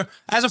no other,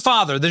 as a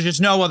father, there's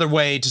just no other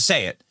way to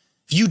say it.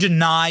 If you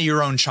deny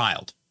your own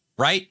child,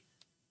 right?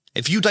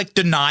 If you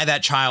deny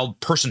that child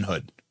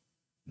personhood,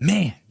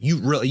 man,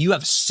 you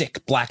have a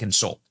sick, blackened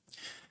soul.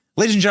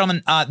 Ladies and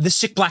gentlemen, this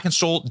sick, blackened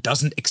soul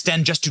doesn't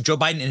extend just to Joe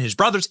Biden and his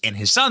brothers and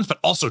his sons, but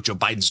also Joe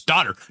Biden's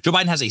daughter. Joe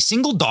Biden has a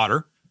single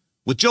daughter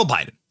with Jill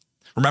Biden.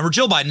 Remember,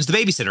 Jill Biden is the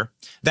babysitter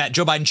that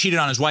Joe Biden cheated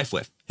on his wife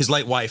with. His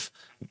late wife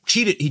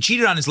he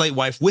cheated on his late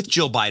wife with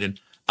Jill Biden,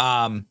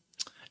 and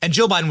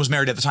Jill Biden was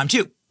married at the time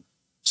too.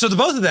 So the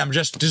both of them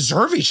just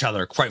deserve each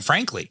other, quite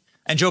frankly.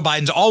 And Joe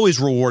Biden's always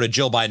rewarded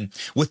Jill Biden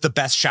with the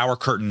best shower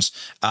curtain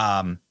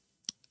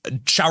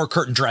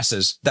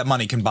dresses that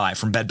money can buy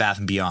from Bed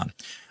Bath & Beyond.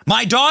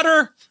 My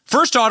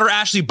first daughter,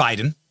 Ashley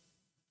Biden,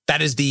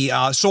 that is the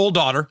sole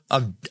daughter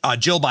of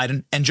Jill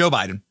Biden and Joe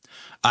Biden,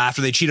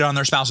 after they cheated on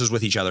their spouses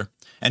with each other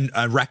and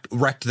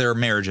wrecked their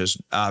marriages,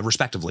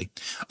 respectively,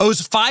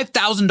 owes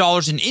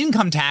 $5,000 in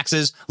income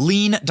taxes,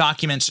 lien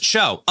documents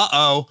show.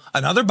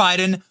 Another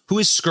Biden who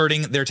is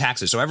skirting their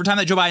taxes. So every time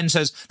that Joe Biden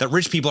says that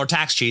rich people are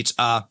tax cheats,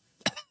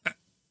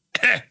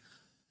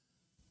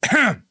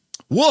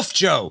 Wolf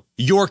Joe,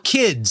 your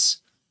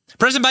kids.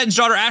 President Biden's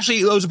daughter,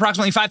 Ashley, owes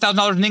approximately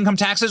 $5,000 in income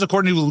taxes,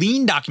 according to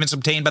lien documents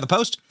obtained by the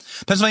Post.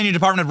 Pennsylvania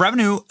Department of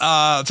Revenue,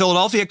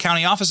 Philadelphia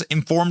County Office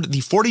informed the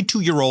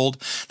 42-year-old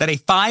that a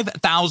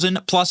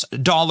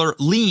 $5,000+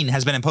 lien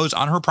has been imposed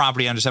on her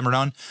property on December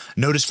 9.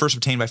 Notice first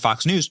obtained by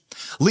Fox News.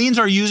 Liens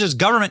are used as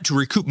government to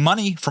recoup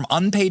money from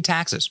unpaid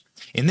taxes.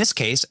 In this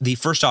case, the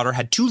first daughter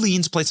had 2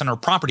 liens placed on her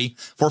property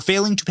for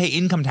failing to pay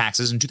income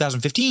taxes in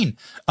 2015.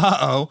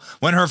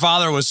 When her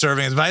father was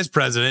serving as vice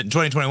president in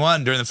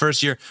 2021 during the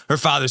first year her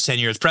father's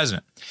tenure as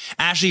president.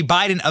 Ashley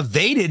Biden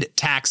evaded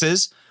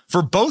taxes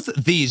for both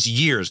these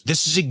years.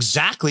 This is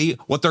exactly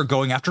what they're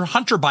going after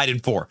Hunter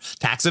Biden for.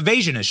 Tax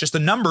evasion. It's just the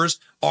numbers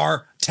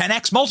are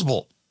 10x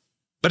multiple,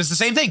 but it's the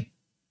same thing.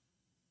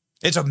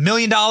 It's $1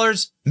 million,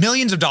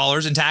 millions of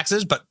dollars in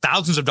taxes, but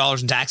thousands of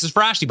dollars in taxes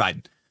for Ashley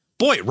Biden.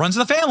 Boy, it runs in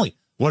the family.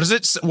 What's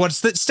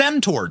that stem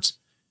towards?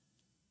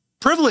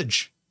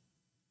 Privilege,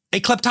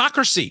 a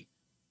kleptocracy,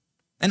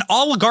 an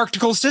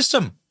oligarchical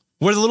system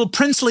where the little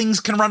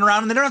princelings can run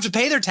around and they don't have to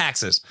pay their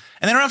taxes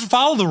and they don't have to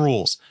follow the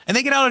rules and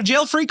they get out of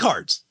jail free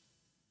cards.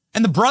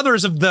 And the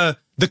brothers of the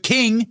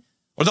king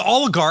or the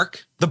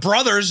oligarch, the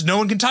brothers, no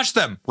one can touch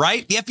them,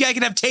 right? The FBI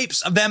can have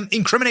tapes of them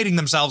incriminating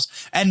themselves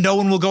and no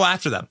one will go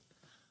after them.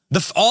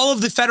 All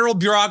of the federal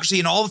bureaucracy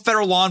and all of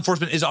federal law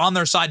enforcement is on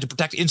their side to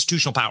protect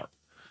institutional power.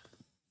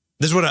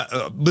 This is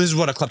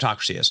what a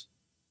kleptocracy is.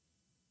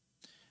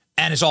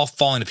 And it's all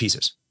falling to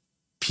pieces.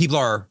 People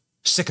are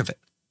sick of it.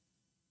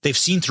 They've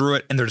seen through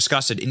it and they're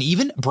disgusted. And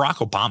even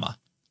Barack Obama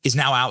is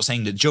now out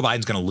saying that Joe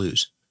Biden's going to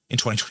lose in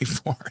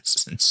 2024.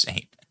 It's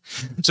insane.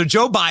 So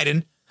Joe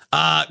Biden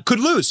could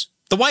lose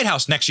the White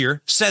House next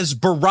year, says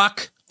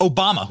Barack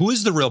Obama, who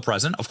is the real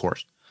president, of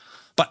course.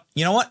 But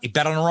you know what? He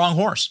bet on the wrong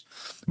horse.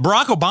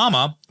 Barack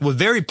Obama was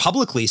very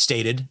publicly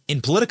stated in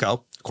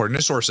Politico, according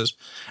to sources,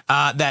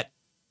 that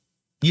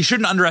you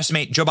shouldn't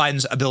underestimate Joe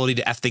Biden's ability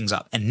to F things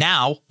up. And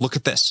now look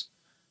at this.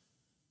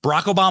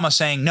 Barack Obama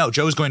saying, no,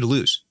 Joe is going to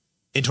lose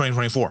in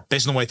 2024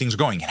 based on the way things are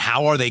going. And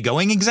how are they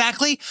going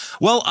exactly?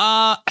 Well,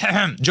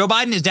 Joe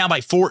Biden is down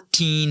by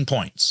 14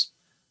 points.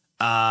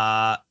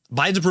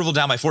 Biden's approval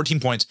down by 14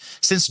 points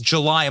since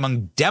July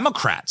among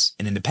Democrats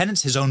and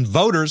independents. His own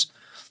voters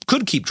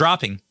could keep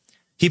dropping.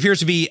 He appears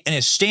to be in a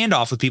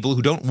standoff with people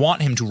who don't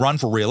want him to run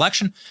for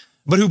re-election,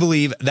 but who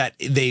believe that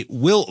they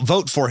will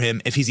vote for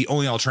him if he's the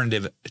only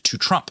alternative to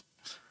Trump.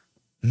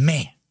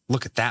 Man,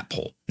 look at that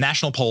poll.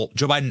 National poll,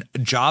 Joe Biden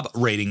job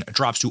rating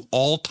drops to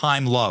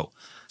all-time low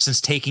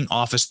since taking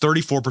office.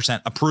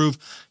 34% approve.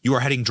 You are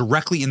heading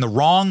directly in the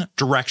wrong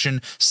direction.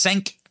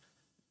 Cenk,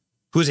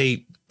 who is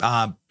a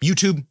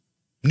YouTube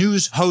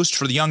news host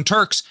for the Young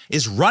Turks,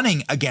 is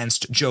running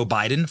against Joe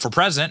Biden for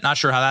president. Not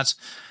sure how that's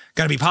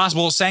going to be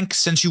possible, Cenk,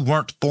 since you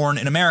weren't born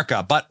in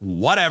America, but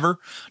whatever.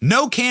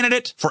 No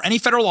candidate for any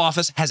federal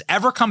office has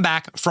ever come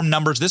back from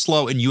numbers this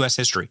low in U.S.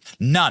 history.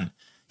 None.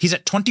 He's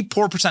at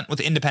 24% with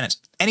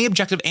independents. Any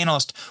objective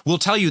analyst will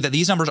tell you that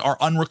these numbers are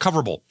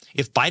unrecoverable.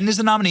 If Biden is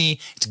the nominee,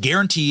 it's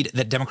guaranteed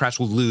that Democrats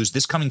will lose.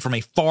 This coming from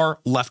a far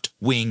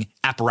left-wing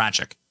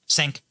apparatchik,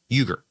 Cenk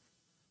Uygur.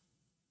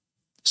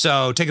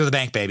 So take it to the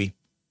bank, baby.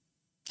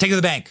 Take it to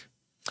the bank.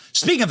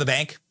 Speaking of the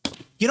bank,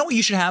 you know what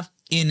you should have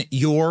in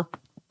your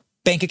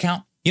bank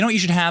account? You know what you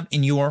should have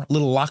in your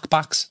little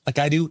lockbox like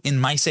I do in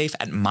my safe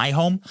at my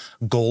home?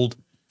 Gold.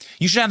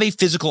 You should have a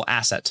physical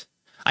asset.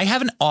 I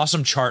have an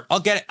awesome chart. I'll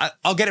get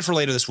it for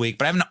later this week,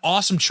 but I have an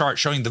awesome chart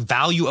showing the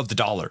value of the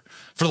dollar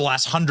for the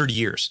last 100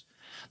 years.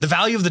 The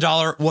value of the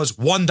dollar was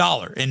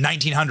 $1 in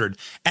 1900,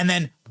 and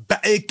then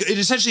it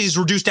essentially is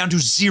reduced down to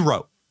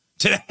zero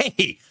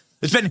today.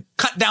 It's been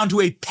cut down to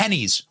a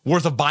penny's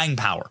worth of buying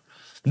power.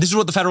 This is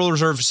what the Federal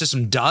Reserve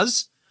System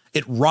does.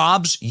 It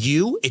robs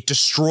you. It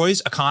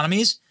destroys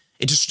economies.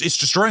 It's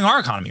destroying our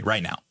economy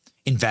right now.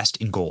 Invest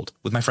in gold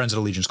with my friends at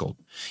Allegiance Gold.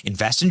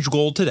 Invest in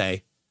gold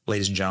today,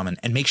 ladies and gentlemen,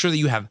 and make sure that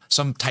you have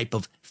some type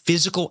of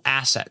physical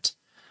asset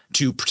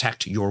to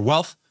protect your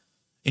wealth.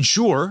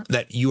 Ensure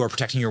that you are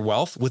protecting your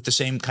wealth with the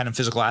same kind of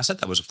physical asset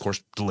that was, of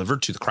course,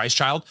 delivered to the Christ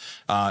child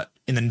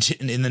in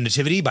the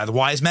nativity by the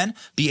wise men.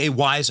 Be a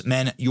wise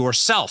man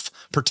yourself.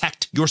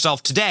 Protect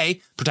yourself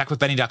today.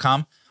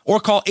 Protectwithbenny.com. Or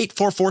call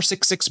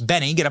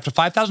 844-66-BENNY. Get up to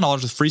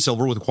 $5,000 with free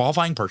silver with a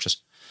qualifying purchase.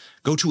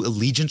 Go to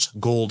Allegiance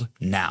Gold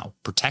now.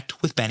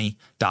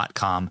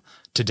 Protectwithbenny.com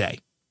today.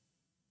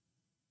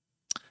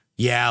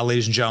 Yeah,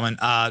 ladies and gentlemen,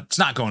 it's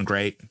not going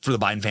great for the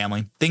Biden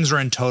family. Things are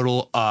in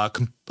total,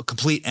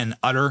 complete and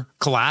utter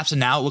collapse. And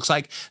now it looks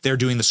like they're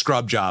doing the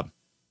scrub job.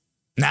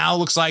 Now it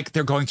looks like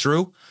they're going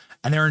through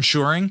and they're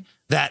ensuring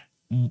that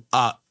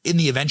in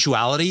the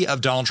eventuality of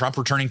Donald Trump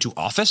returning to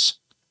office,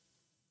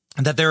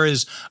 that there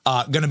is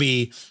going to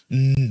be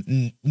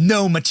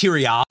no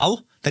material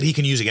that he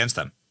can use against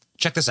them.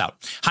 Check this out.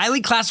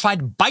 Highly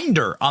classified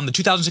binder on the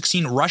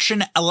 2016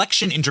 Russian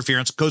election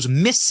interference goes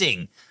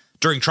missing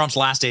during Trump's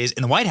last days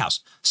in the White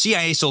House.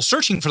 CIA still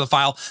searching for the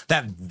file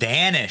that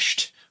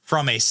vanished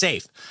from a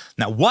safe.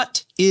 Now,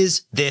 what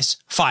is this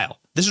file?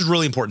 This is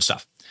really important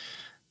stuff.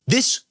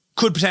 This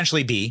could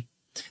potentially be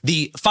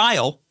the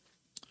file.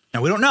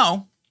 Now, we don't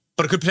know,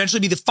 but it could potentially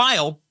be the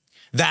file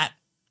that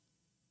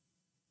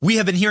we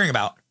have been hearing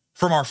about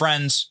from our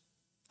friends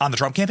on the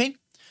Trump campaign,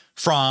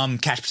 from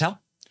Kash Patel,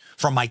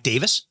 from Mike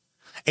Davis,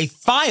 a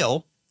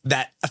file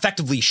that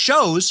effectively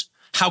shows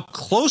how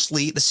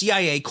closely the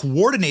CIA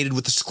coordinated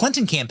with the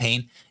Clinton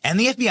campaign and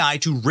the FBI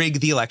to rig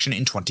the election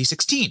in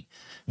 2016.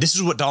 This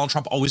is what Donald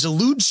Trump always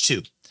alludes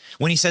to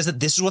when he says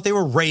that this is what they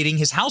were raiding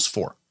his house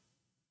for.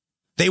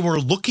 They were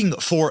looking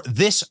for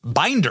this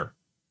binder.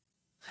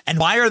 And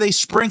why are they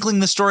sprinkling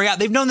the story out?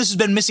 They've known this has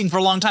been missing for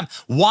a long time.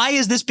 Why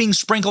is this being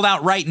sprinkled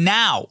out right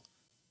now?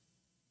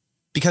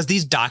 Because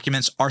these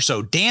documents are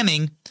so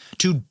damning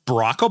to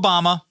Barack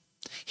Obama,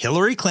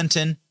 Hillary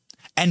Clinton,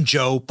 and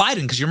Joe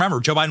Biden. Because you remember,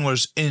 Joe Biden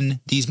was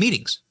in these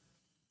meetings.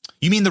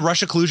 You mean the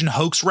Russia collusion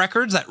hoax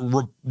records that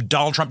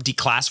Donald Trump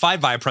declassified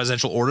via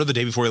presidential order the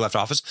day before he left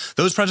office?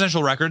 Those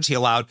presidential records he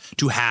allowed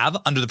to have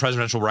under the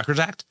Presidential Records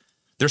Act.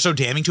 They're so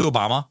damning to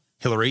Obama,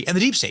 Hillary, and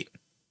the deep state,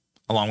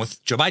 along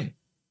with Joe Biden.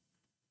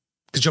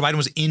 Because Joe Biden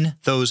was in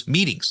those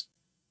meetings.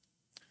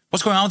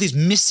 What's going on with these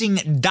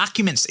missing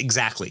documents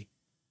exactly?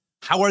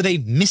 How are they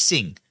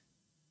missing?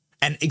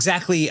 And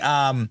exactly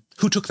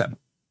who took them?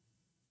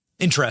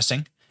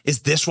 Interesting.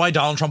 Is this why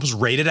Donald Trump was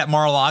raided at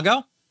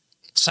Mar-a-Lago?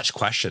 Such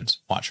questions.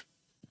 Watch.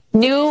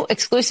 New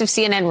exclusive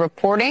CNN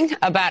reporting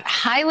about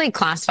highly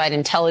classified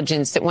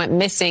intelligence that went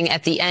missing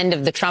at the end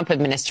of the Trump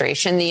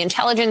administration. The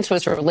intelligence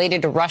was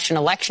related to Russian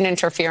election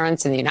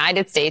interference in the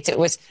United States. It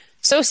was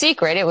so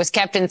secret, it was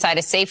kept inside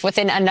a safe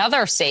within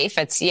another safe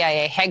at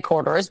CIA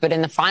headquarters. But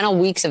in the final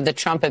weeks of the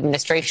Trump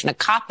administration, a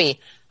copy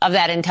of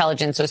that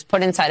intelligence was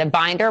put inside a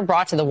binder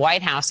brought to the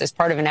White House as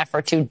part of an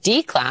effort to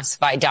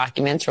declassify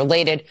documents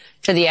related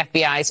to the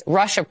FBI's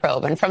Russia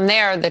probe. And from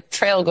there, the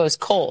trail goes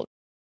cold.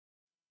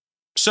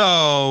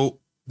 So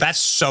that's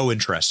so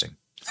interesting.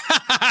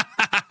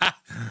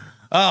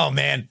 Oh,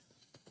 man.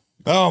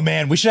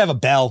 We should have a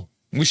bell.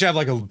 We should have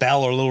like a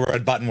bell or a little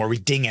red button where we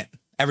ding it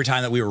every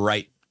time that we were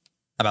right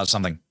about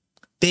something.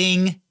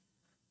 Ding.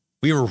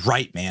 We were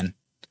right, man.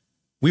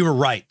 We were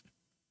right.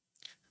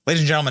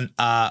 Ladies and gentlemen,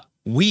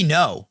 we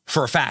know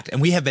for a fact,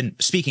 and we have been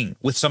speaking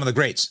with some of the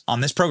greats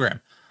on this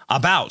program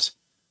about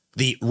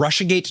the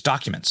Russiagate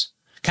documents.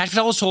 Kash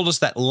Patel has told us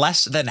that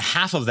less than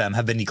half of them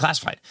have been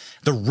declassified.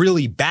 The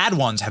really bad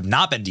ones have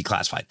not been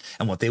declassified.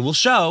 And what they will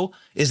show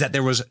is that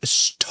there was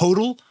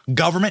total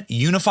government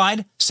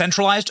unified,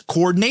 centralized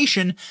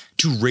coordination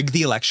to rig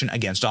the election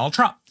against Donald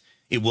Trump.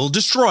 It will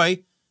destroy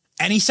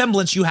any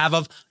semblance you have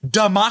of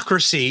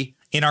democracy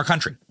in our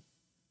country.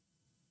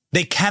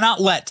 They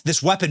cannot let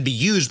this weapon be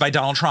used by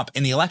Donald Trump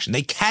in the election.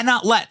 They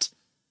cannot let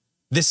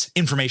this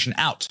information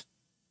out.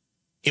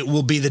 It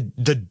will be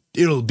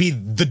it'll be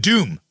the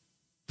doom,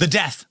 the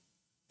death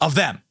of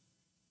them.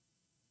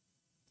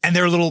 And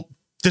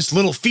this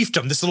little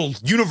fiefdom, this little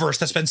universe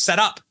that's been set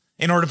up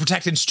in order to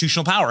protect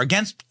institutional power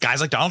against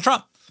guys like Donald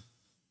Trump.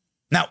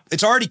 Now,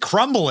 it's already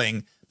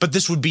crumbling, but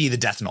this would be the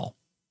death knell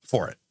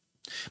for it.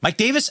 Mike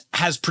Davis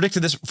has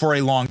predicted this for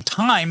a long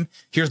time.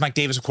 Here's Mike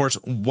Davis, of course,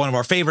 one of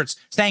our favorites,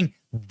 saying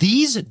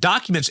these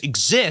documents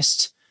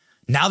exist.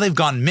 Now they've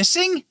gone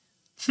missing?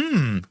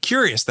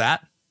 Curious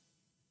that.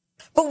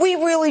 But we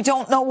really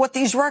don't know what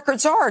these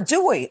records are,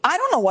 do we? I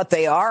don't know what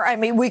they are. I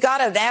mean, we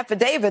got an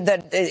affidavit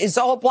that is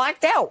all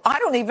blacked out. I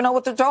don't even know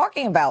what they're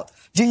talking about.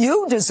 Do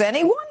you? Does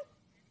anyone?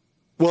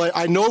 Well,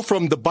 I know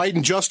from the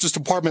Biden Justice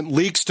Department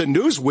leaks to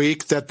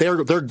Newsweek that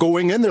they're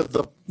going in there.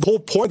 The whole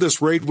point of this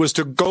raid was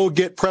to go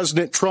get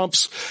President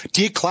Trump's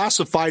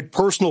declassified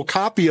personal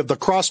copy of the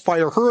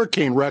Crossfire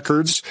Hurricane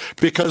records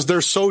because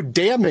they're so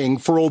damning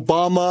for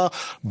Obama,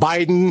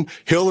 Biden,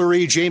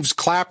 Hillary, James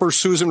Clapper,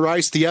 Susan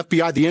Rice, the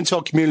FBI, the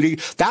intel community.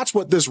 That's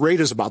what this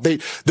raid is about.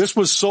 This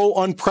was so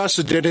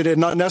unprecedented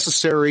and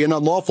unnecessary and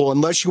unlawful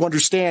unless you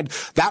understand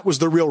that was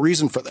the real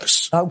reason for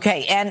this.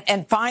 Okay,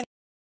 and finally.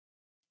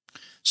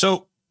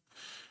 So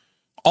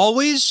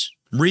always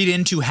read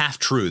into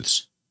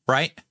half-truths,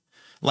 right?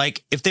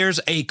 Like if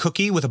there's a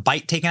cookie with a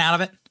bite taken out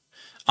of it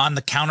on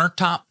the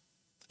countertop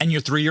and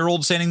your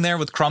 3-year-old standing there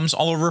with crumbs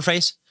all over her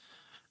face,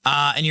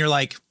 and you're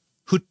like,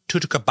 who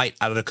took a bite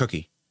out of the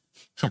cookie?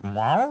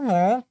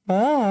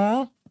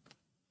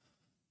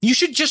 You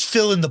should just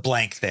fill in the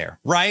blank there,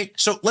 right?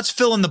 So let's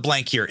fill in the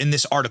blank here in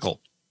this article.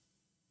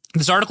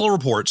 This article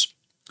reports,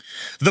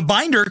 the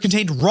binder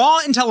contained raw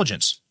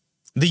intelligence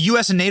the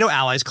U.S. and NATO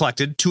allies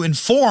collected to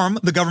inform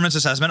the government's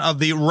assessment of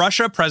the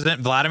Russia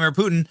President Vladimir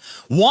Putin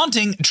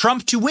wanting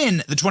Trump to win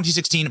the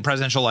 2016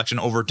 presidential election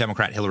over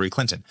Democrat Hillary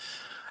Clinton.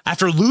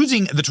 After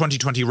losing the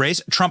 2020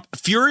 race, Trump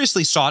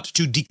furiously sought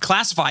to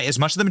declassify as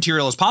much of the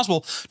material as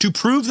possible to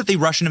prove that the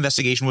Russian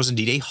investigation was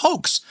indeed a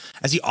hoax,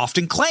 as he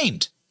often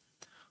claimed.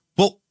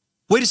 Well,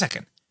 wait a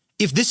second.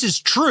 If this is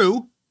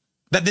true,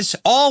 that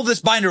all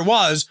this binder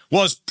was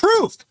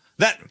proof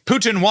that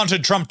Putin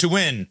wanted Trump to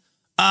win,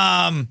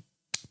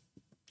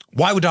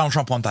 why would Donald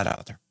Trump want that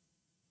out there?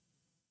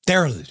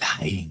 They're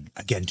lying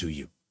again to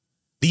you.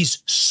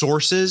 These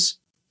sources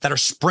that are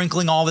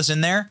sprinkling all this in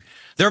there,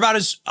 they're about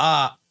as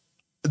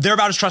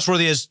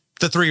trustworthy as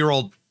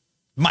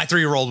my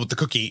 3-year-old with the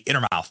cookie in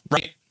her mouth,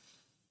 right?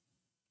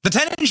 The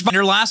 10-inch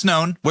binder last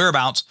known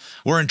whereabouts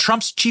were in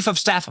Trump's chief of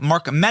staff,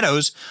 Mark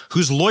Meadows,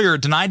 whose lawyer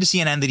denied to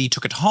CNN that he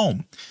took it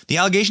home. The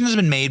allegation has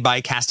been made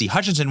by Cassidy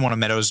Hutchinson, one of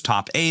Meadows'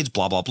 top aides,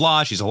 blah, blah,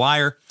 blah. She's a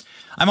liar.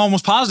 I'm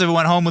almost positive it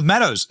went home with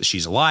Meadows.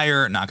 She's a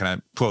liar. Not going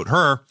to quote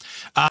her.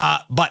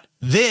 But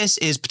this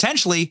is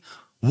potentially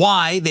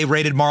why they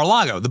raided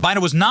Mar-a-Lago. The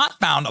binder was not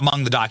found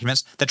among the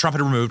documents that Trump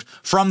had removed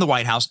from the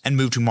White House and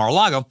moved to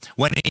Mar-a-Lago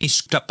when he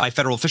scooped up by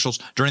federal officials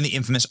during the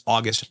infamous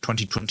August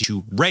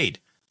 2022 raid.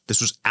 This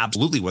was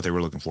absolutely what they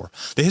were looking for.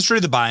 The history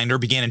of the binder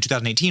began in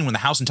 2018 when the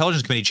House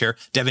Intelligence Committee chair,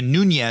 Devin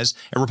Nunes,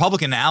 a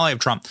Republican and ally of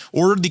Trump,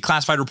 ordered the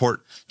classified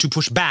report to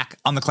push back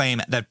on the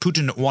claim that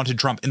Putin wanted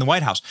Trump in the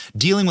White House.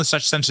 Dealing with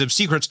such sensitive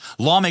secrets,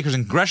 lawmakers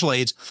and congressional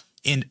aides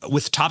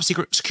with top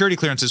secret security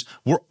clearances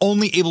were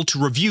only able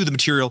to review the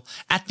material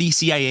at the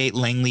CIA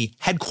Langley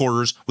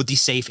headquarters with the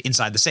safe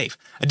inside the safe.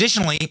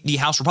 Additionally, the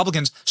House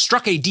Republicans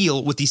struck a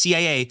deal with the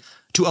CIA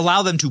to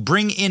allow them to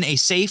bring in a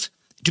safe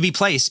to be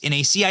placed in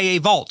a CIA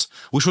vault,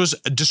 which was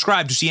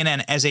described to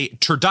CNN as a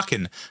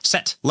turducken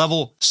set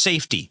level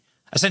safety,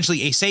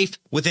 essentially a safe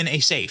within a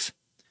safe.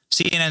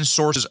 CNN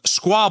sources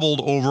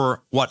squabbled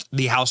over what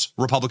the House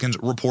Republicans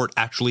report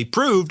actually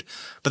proved,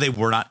 but they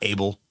were not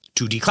able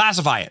to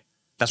declassify it.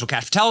 That's what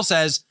Kash Patel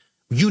says.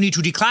 You need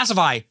to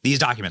declassify these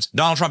documents.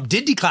 Donald Trump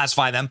did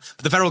declassify them,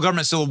 but the federal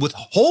government is still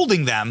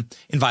withholding them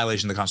in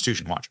violation of the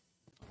Constitution. Watch.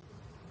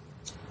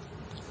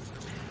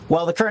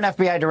 Well, the current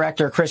FBI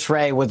director, Chris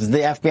Wray, was the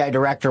FBI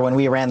director when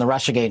we ran the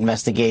Russiagate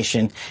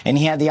investigation, and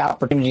he had the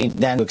opportunity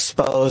then to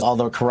expose all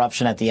the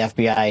corruption at the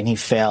FBI, and he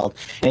failed,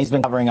 and he's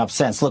been covering up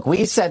since. Look,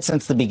 we said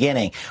since the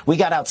beginning, we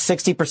got out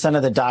 60%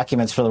 of the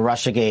documents for the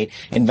Russiagate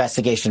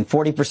investigation.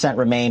 40%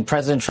 remained.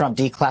 President Trump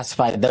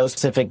declassified those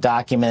specific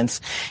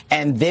documents,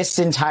 and this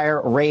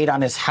entire raid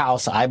on his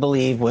house, I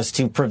believe, was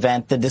to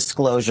prevent the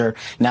disclosure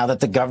now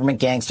that the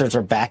government gangsters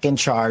are back in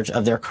charge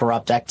of their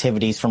corrupt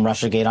activities from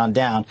Russiagate on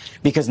down,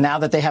 because now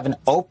that they have an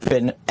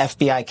open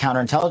FBI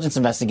counterintelligence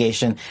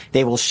investigation,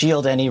 they will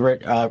shield any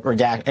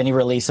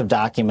release of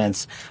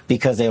documents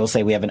because they will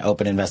say we have an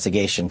open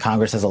investigation.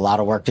 Congress has a lot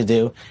of work to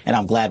do, and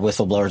I'm glad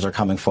whistleblowers are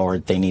coming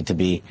forward. They need to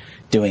be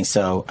doing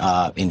so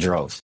in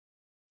droves.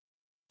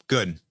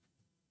 Good.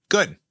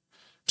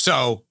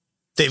 So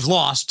they've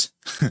lost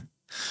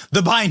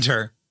the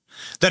binder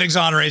that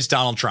exonerates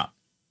Donald Trump.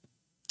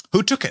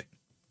 Who took it?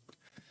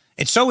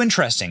 It's so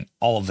interesting,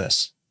 all of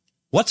this.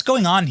 What's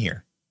going on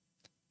here?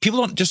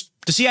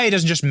 The CIA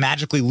doesn't just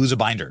magically lose a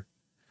binder.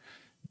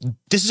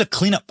 This is a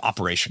cleanup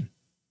operation.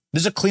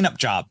 This is a cleanup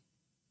job.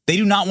 They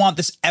do not want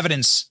this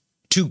evidence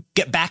to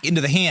get back into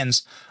the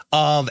hands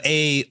of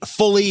a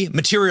fully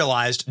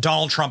materialized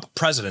Donald Trump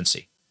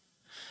presidency.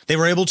 They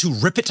were able to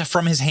rip it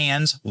from his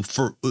hands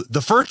for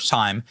the first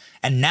time.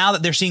 And now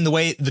that they're seeing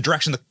the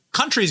direction the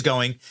country is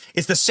going,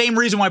 it's the same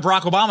reason why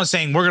Barack Obama is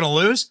saying we're going to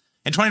lose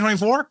in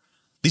 2024.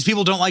 These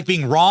people don't like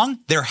being wrong.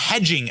 They're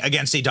hedging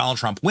against a Donald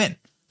Trump win.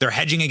 They're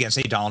hedging against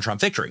a Donald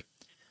Trump victory.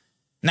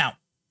 Now,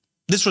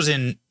 this was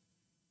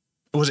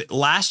it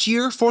last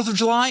year, 4th of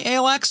July,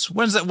 ALX?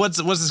 What's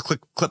this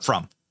clip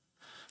from?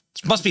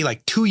 It must be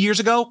like 2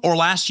 years ago or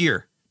last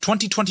year,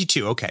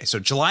 2022. Okay, so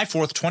July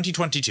 4th,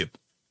 2022.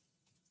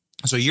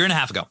 So a year and a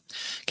half ago,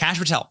 Kash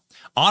Patel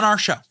on our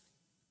show.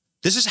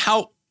 This is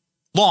how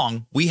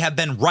long we have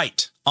been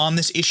right on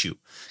this issue.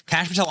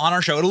 Kash Patel on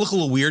our show. It'll look a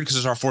little weird because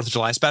it's our 4th of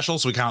July special.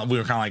 So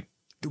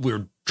we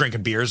were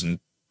drinking beers and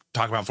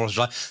talking about 4th of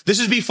July.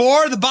 This is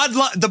before the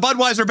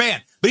Budweiser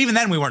ban. But even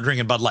then we weren't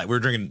drinking Bud Light. We were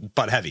drinking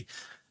Bud Heavy.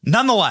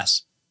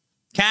 Nonetheless,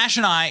 Kash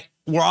and I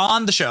were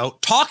on the show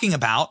talking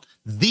about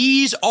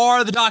these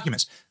are the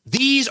documents.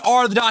 These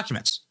are the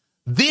documents.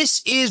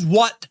 This is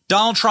what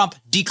Donald Trump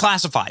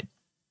declassified.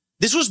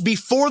 This was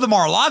before the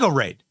Mar-a-Lago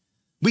raid.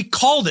 We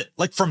called it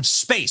like from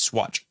space.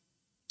 Watch.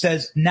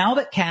 Says now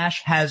that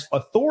Kash has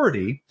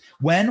authority,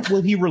 when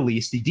will he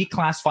release the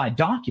declassified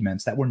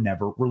documents that were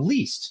never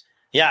released?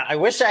 Yeah, I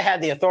wish I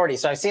had the authority.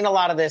 So I've seen a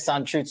lot of this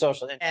on Truth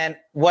Social. And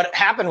what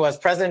happened was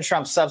President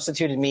Trump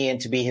substituted me in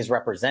to be his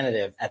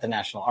representative at the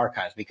National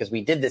Archives because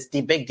we did this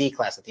big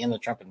declass at the end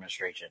of the Trump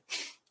administration.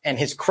 And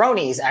his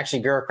cronies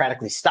actually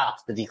bureaucratically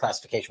stopped the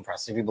declassification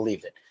process, if you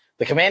believed it.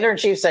 The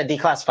commander-in-chief said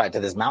declassified to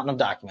this mountain of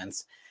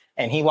documents.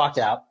 And he walked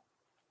out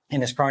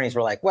and his cronies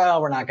were like,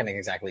 well, we're not going to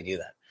exactly do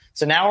that.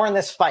 So now we're in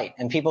this fight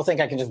and people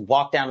think I can just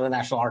walk down to the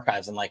National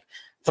Archives and like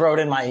throw it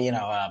in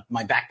my,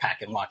 my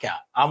backpack and walk out.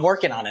 I'm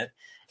working on it.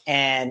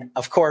 And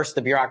of course,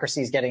 the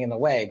bureaucracy is getting in the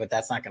way, but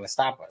that's not going to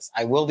stop us.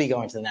 I will be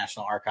going to the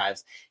National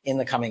Archives in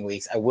the coming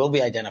weeks. I will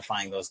be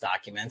identifying those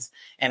documents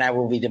and I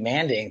will be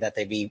demanding that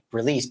they be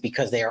released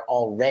because they are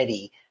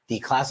already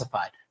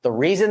declassified. The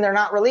reason they're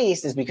not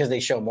released is because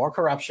they show more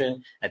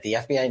corruption at the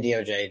FBI and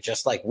DOJ,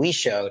 just like we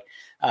showed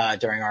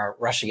during our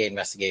Russiagate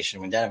investigation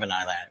when Devin and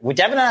I landed. With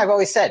Devin and I have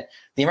always said,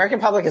 the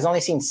American public has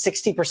only seen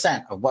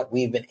 60% of what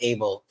we've been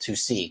able to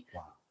see.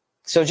 Wow.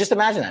 So just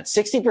imagine that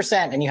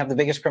 60% and you have the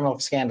biggest criminal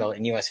scandal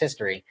in U.S.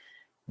 history.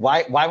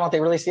 Why won't they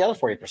release the other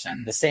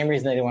 40%? The same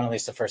reason they didn't want to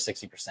release the first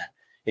 60%.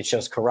 It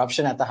shows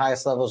corruption at the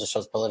highest levels. It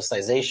shows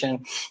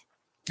politicization.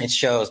 It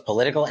shows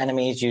political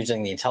enemies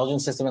using the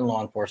intelligence system and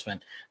law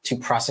enforcement to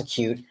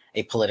prosecute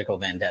a political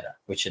vendetta,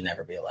 which should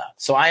never be allowed.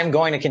 So I am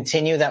going to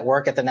continue that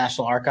work at the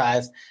National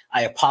Archives.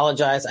 I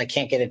apologize. I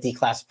can't get it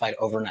declassified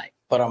overnight,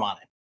 but I'm on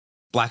it.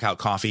 Blackout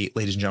coffee,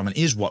 ladies and gentlemen,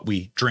 is what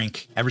we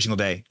drink every single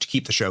day to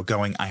keep the show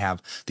going. I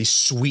have the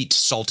sweet,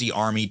 salty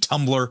Army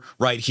tumbler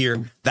right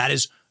here. That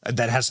has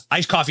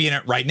iced coffee in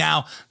it right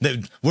now.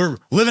 We're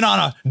living on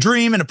a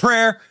dream and a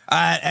prayer,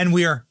 and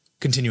we are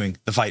continuing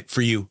the fight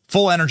for you.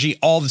 Full energy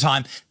all the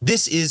time.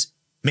 This is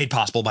made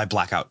possible by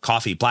Blackout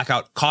Coffee.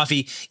 Blackout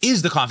Coffee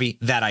is the coffee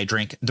that I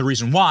drink. The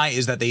reason why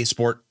is that they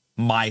support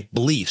my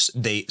beliefs.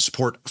 They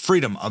support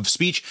freedom of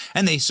speech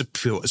and they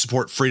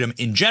support freedom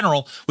in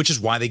general, which is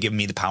why they give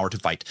me the power to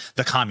fight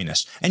the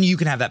communists. And you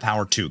can have that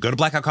power too. Go to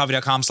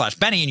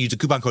blackoutcoffee.com/Benny and use the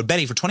coupon code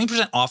Benny for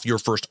 20% off your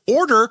first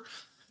order.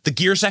 The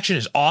gear section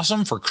is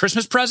awesome for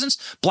Christmas presents.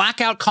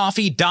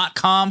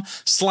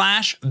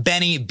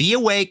 Blackoutcoffee.com/Benny. Be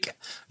awake,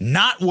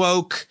 not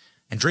woke,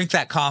 and drink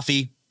that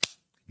coffee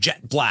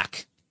jet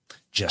black,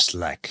 just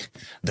like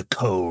the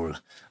coal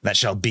that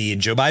shall be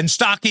in Joe Biden's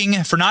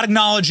stocking for not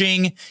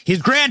acknowledging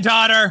his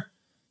granddaughter,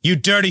 you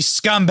dirty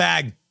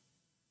scumbag.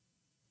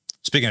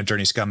 Speaking of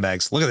dirty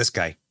scumbags, look at this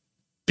guy.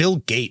 Bill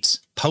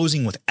Gates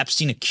posing with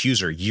Epstein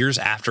accuser years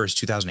after his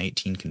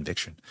 2018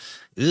 conviction.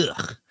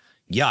 Ugh,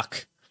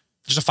 yuck.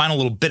 Just a final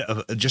little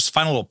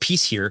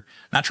piece here.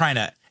 Not trying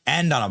to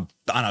end on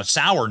a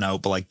sour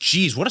note, but like,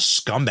 geez, what a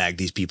scumbag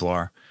these people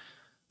are.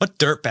 What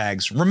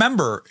dirtbags.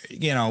 Remember,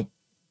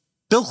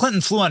 Bill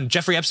Clinton flew on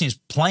Jeffrey Epstein's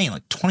plane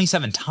like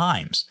 27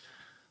 times.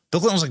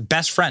 Bill Clinton was like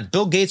best friend.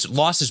 Bill Gates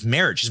lost his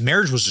marriage. His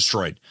marriage was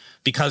destroyed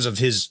because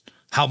of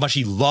how much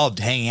he loved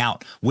hanging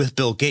out with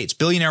Bill Gates.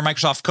 Billionaire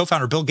Microsoft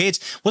co-founder Bill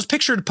Gates was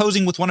pictured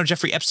posing with one of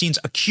Jeffrey Epstein's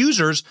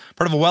accusers,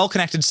 part of a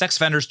well-connected sex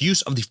offender's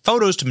use of the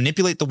photos to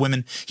manipulate the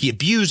women he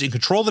abused and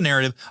control the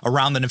narrative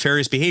around the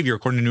nefarious behavior,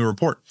 according to a new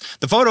report.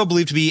 The photo,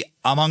 believed to be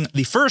among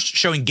the first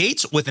showing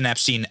Gates with an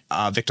Epstein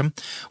victim,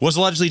 was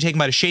allegedly taken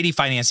by the shady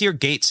financier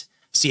Gates'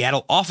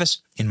 Seattle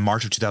office in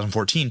March of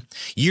 2014,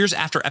 years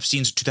after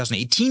Epstein's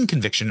 2018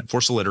 conviction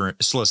for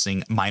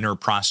soliciting minor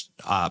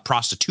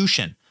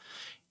prostitution.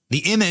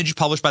 The image,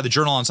 published by the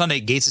Journal on Sunday,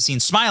 Gates is seen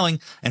smiling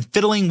and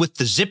fiddling with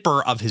the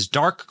zipper of his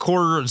dark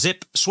quarter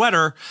zip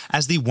sweater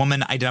as the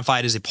woman,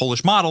 identified as a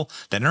Polish model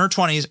that in her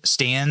 20s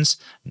stands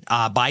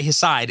by his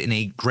side in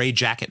a gray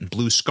jacket and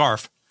blue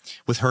scarf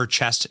with her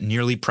chest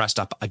nearly pressed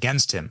up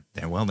against him.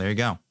 There you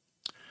go.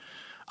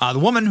 The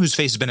woman, whose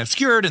face has been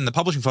obscured in the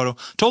publishing photo,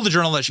 told the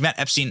Journal that she met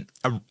Epstein,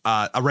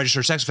 a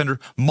registered sex offender,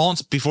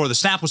 months before the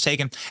snap was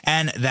taken,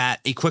 and that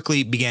he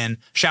quickly began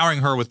showering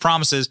her with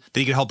promises that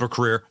he could help her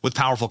career with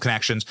powerful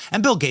connections,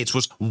 and Bill Gates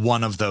was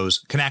one of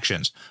those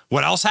connections.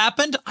 What else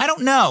happened? I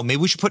don't know. Maybe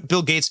we should put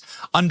Bill Gates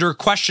under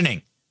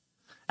questioning.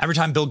 Every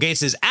time Bill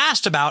Gates is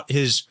asked about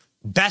his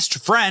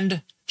best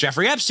friend,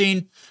 Jeffrey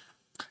Epstein,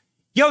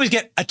 you always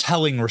get a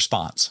telling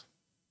response.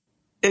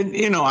 And,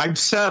 I've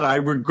said I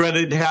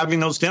regretted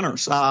having those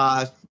dinners,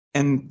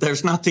 and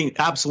there's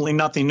absolutely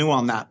nothing new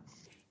on that.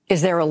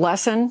 Is there a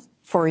lesson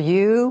for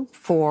you,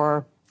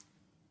 for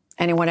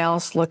anyone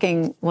else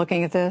looking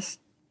at this?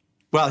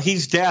 Well,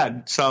 he's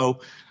dead.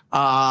 So,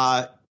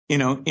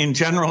 in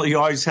general, you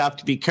always have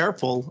to be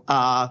careful.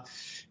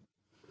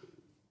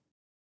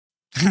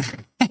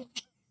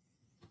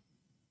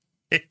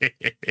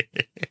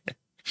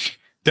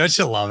 Don't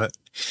you love it?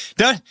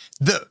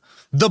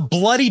 The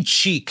bloody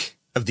cheek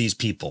of these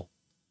people,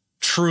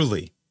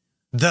 truly.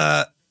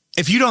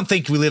 If you don't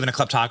think we live in a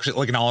kleptocracy,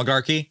 like an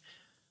oligarchy,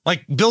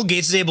 like Bill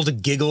Gates is able to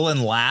giggle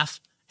and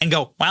laugh and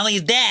go, well,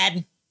 he's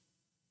dead,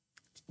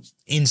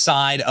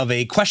 inside of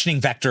a questioning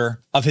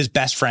vector of his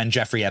best friend,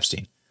 Jeffrey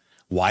Epstein.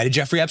 Why did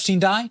Jeffrey Epstein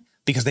die?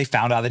 Because they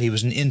found out that he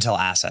was an intel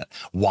asset.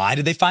 Why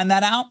did they find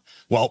that out?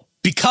 Well,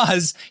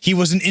 because he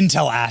was an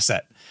intel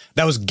asset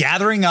that was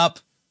gathering up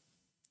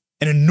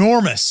an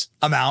enormous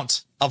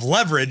amount of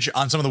leverage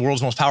on some of the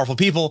world's most powerful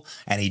people,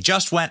 and he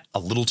just went a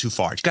little too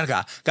far. He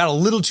got a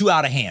little too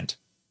out of hand.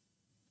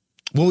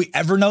 Will we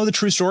ever know the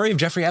true story of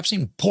Jeffrey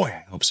Epstein? Boy,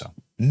 I hope so.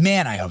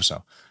 Man, I hope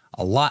so.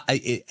 A lot.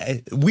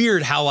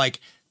 Weird how like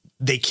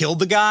they killed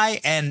the guy,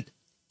 and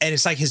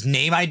it's like his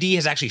name ID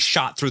has actually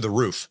shot through the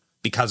roof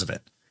because of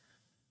it.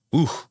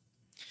 Ooh.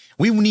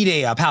 We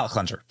need a palate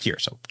cleanser here.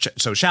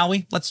 So shall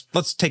we?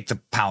 Let's take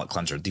the palate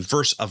cleanser. The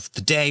verse of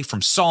the day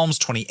from Psalms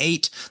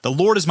 28. The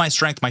Lord is my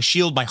strength, my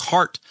shield, my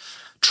heart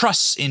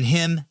trusts in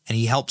him, and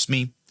he helps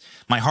me.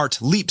 My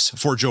heart leaps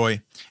for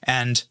joy,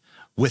 and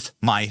with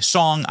my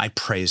song I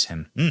praise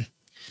him.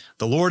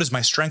 The Lord is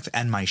my strength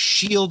and my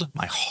shield.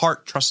 My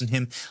heart trusts in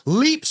him,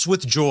 leaps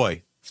with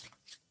joy.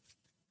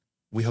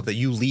 We hope that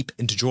you leap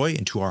into joy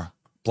into our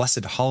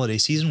blessed holiday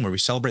season where we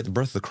celebrate the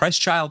birth of the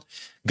Christ child,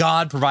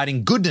 God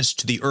providing goodness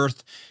to the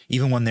earth,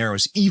 even when there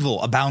is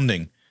evil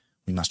abounding.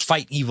 We must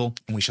fight evil,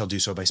 and we shall do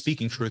so by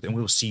speaking truth, and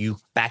we will see you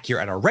back here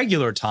at our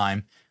regular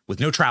time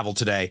with no travel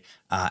today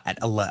at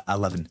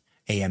 11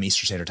 a.m.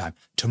 Eastern Standard Time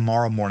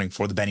tomorrow morning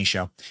for The Benny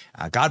Show.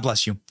 God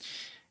bless you,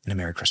 and a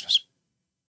Merry Christmas.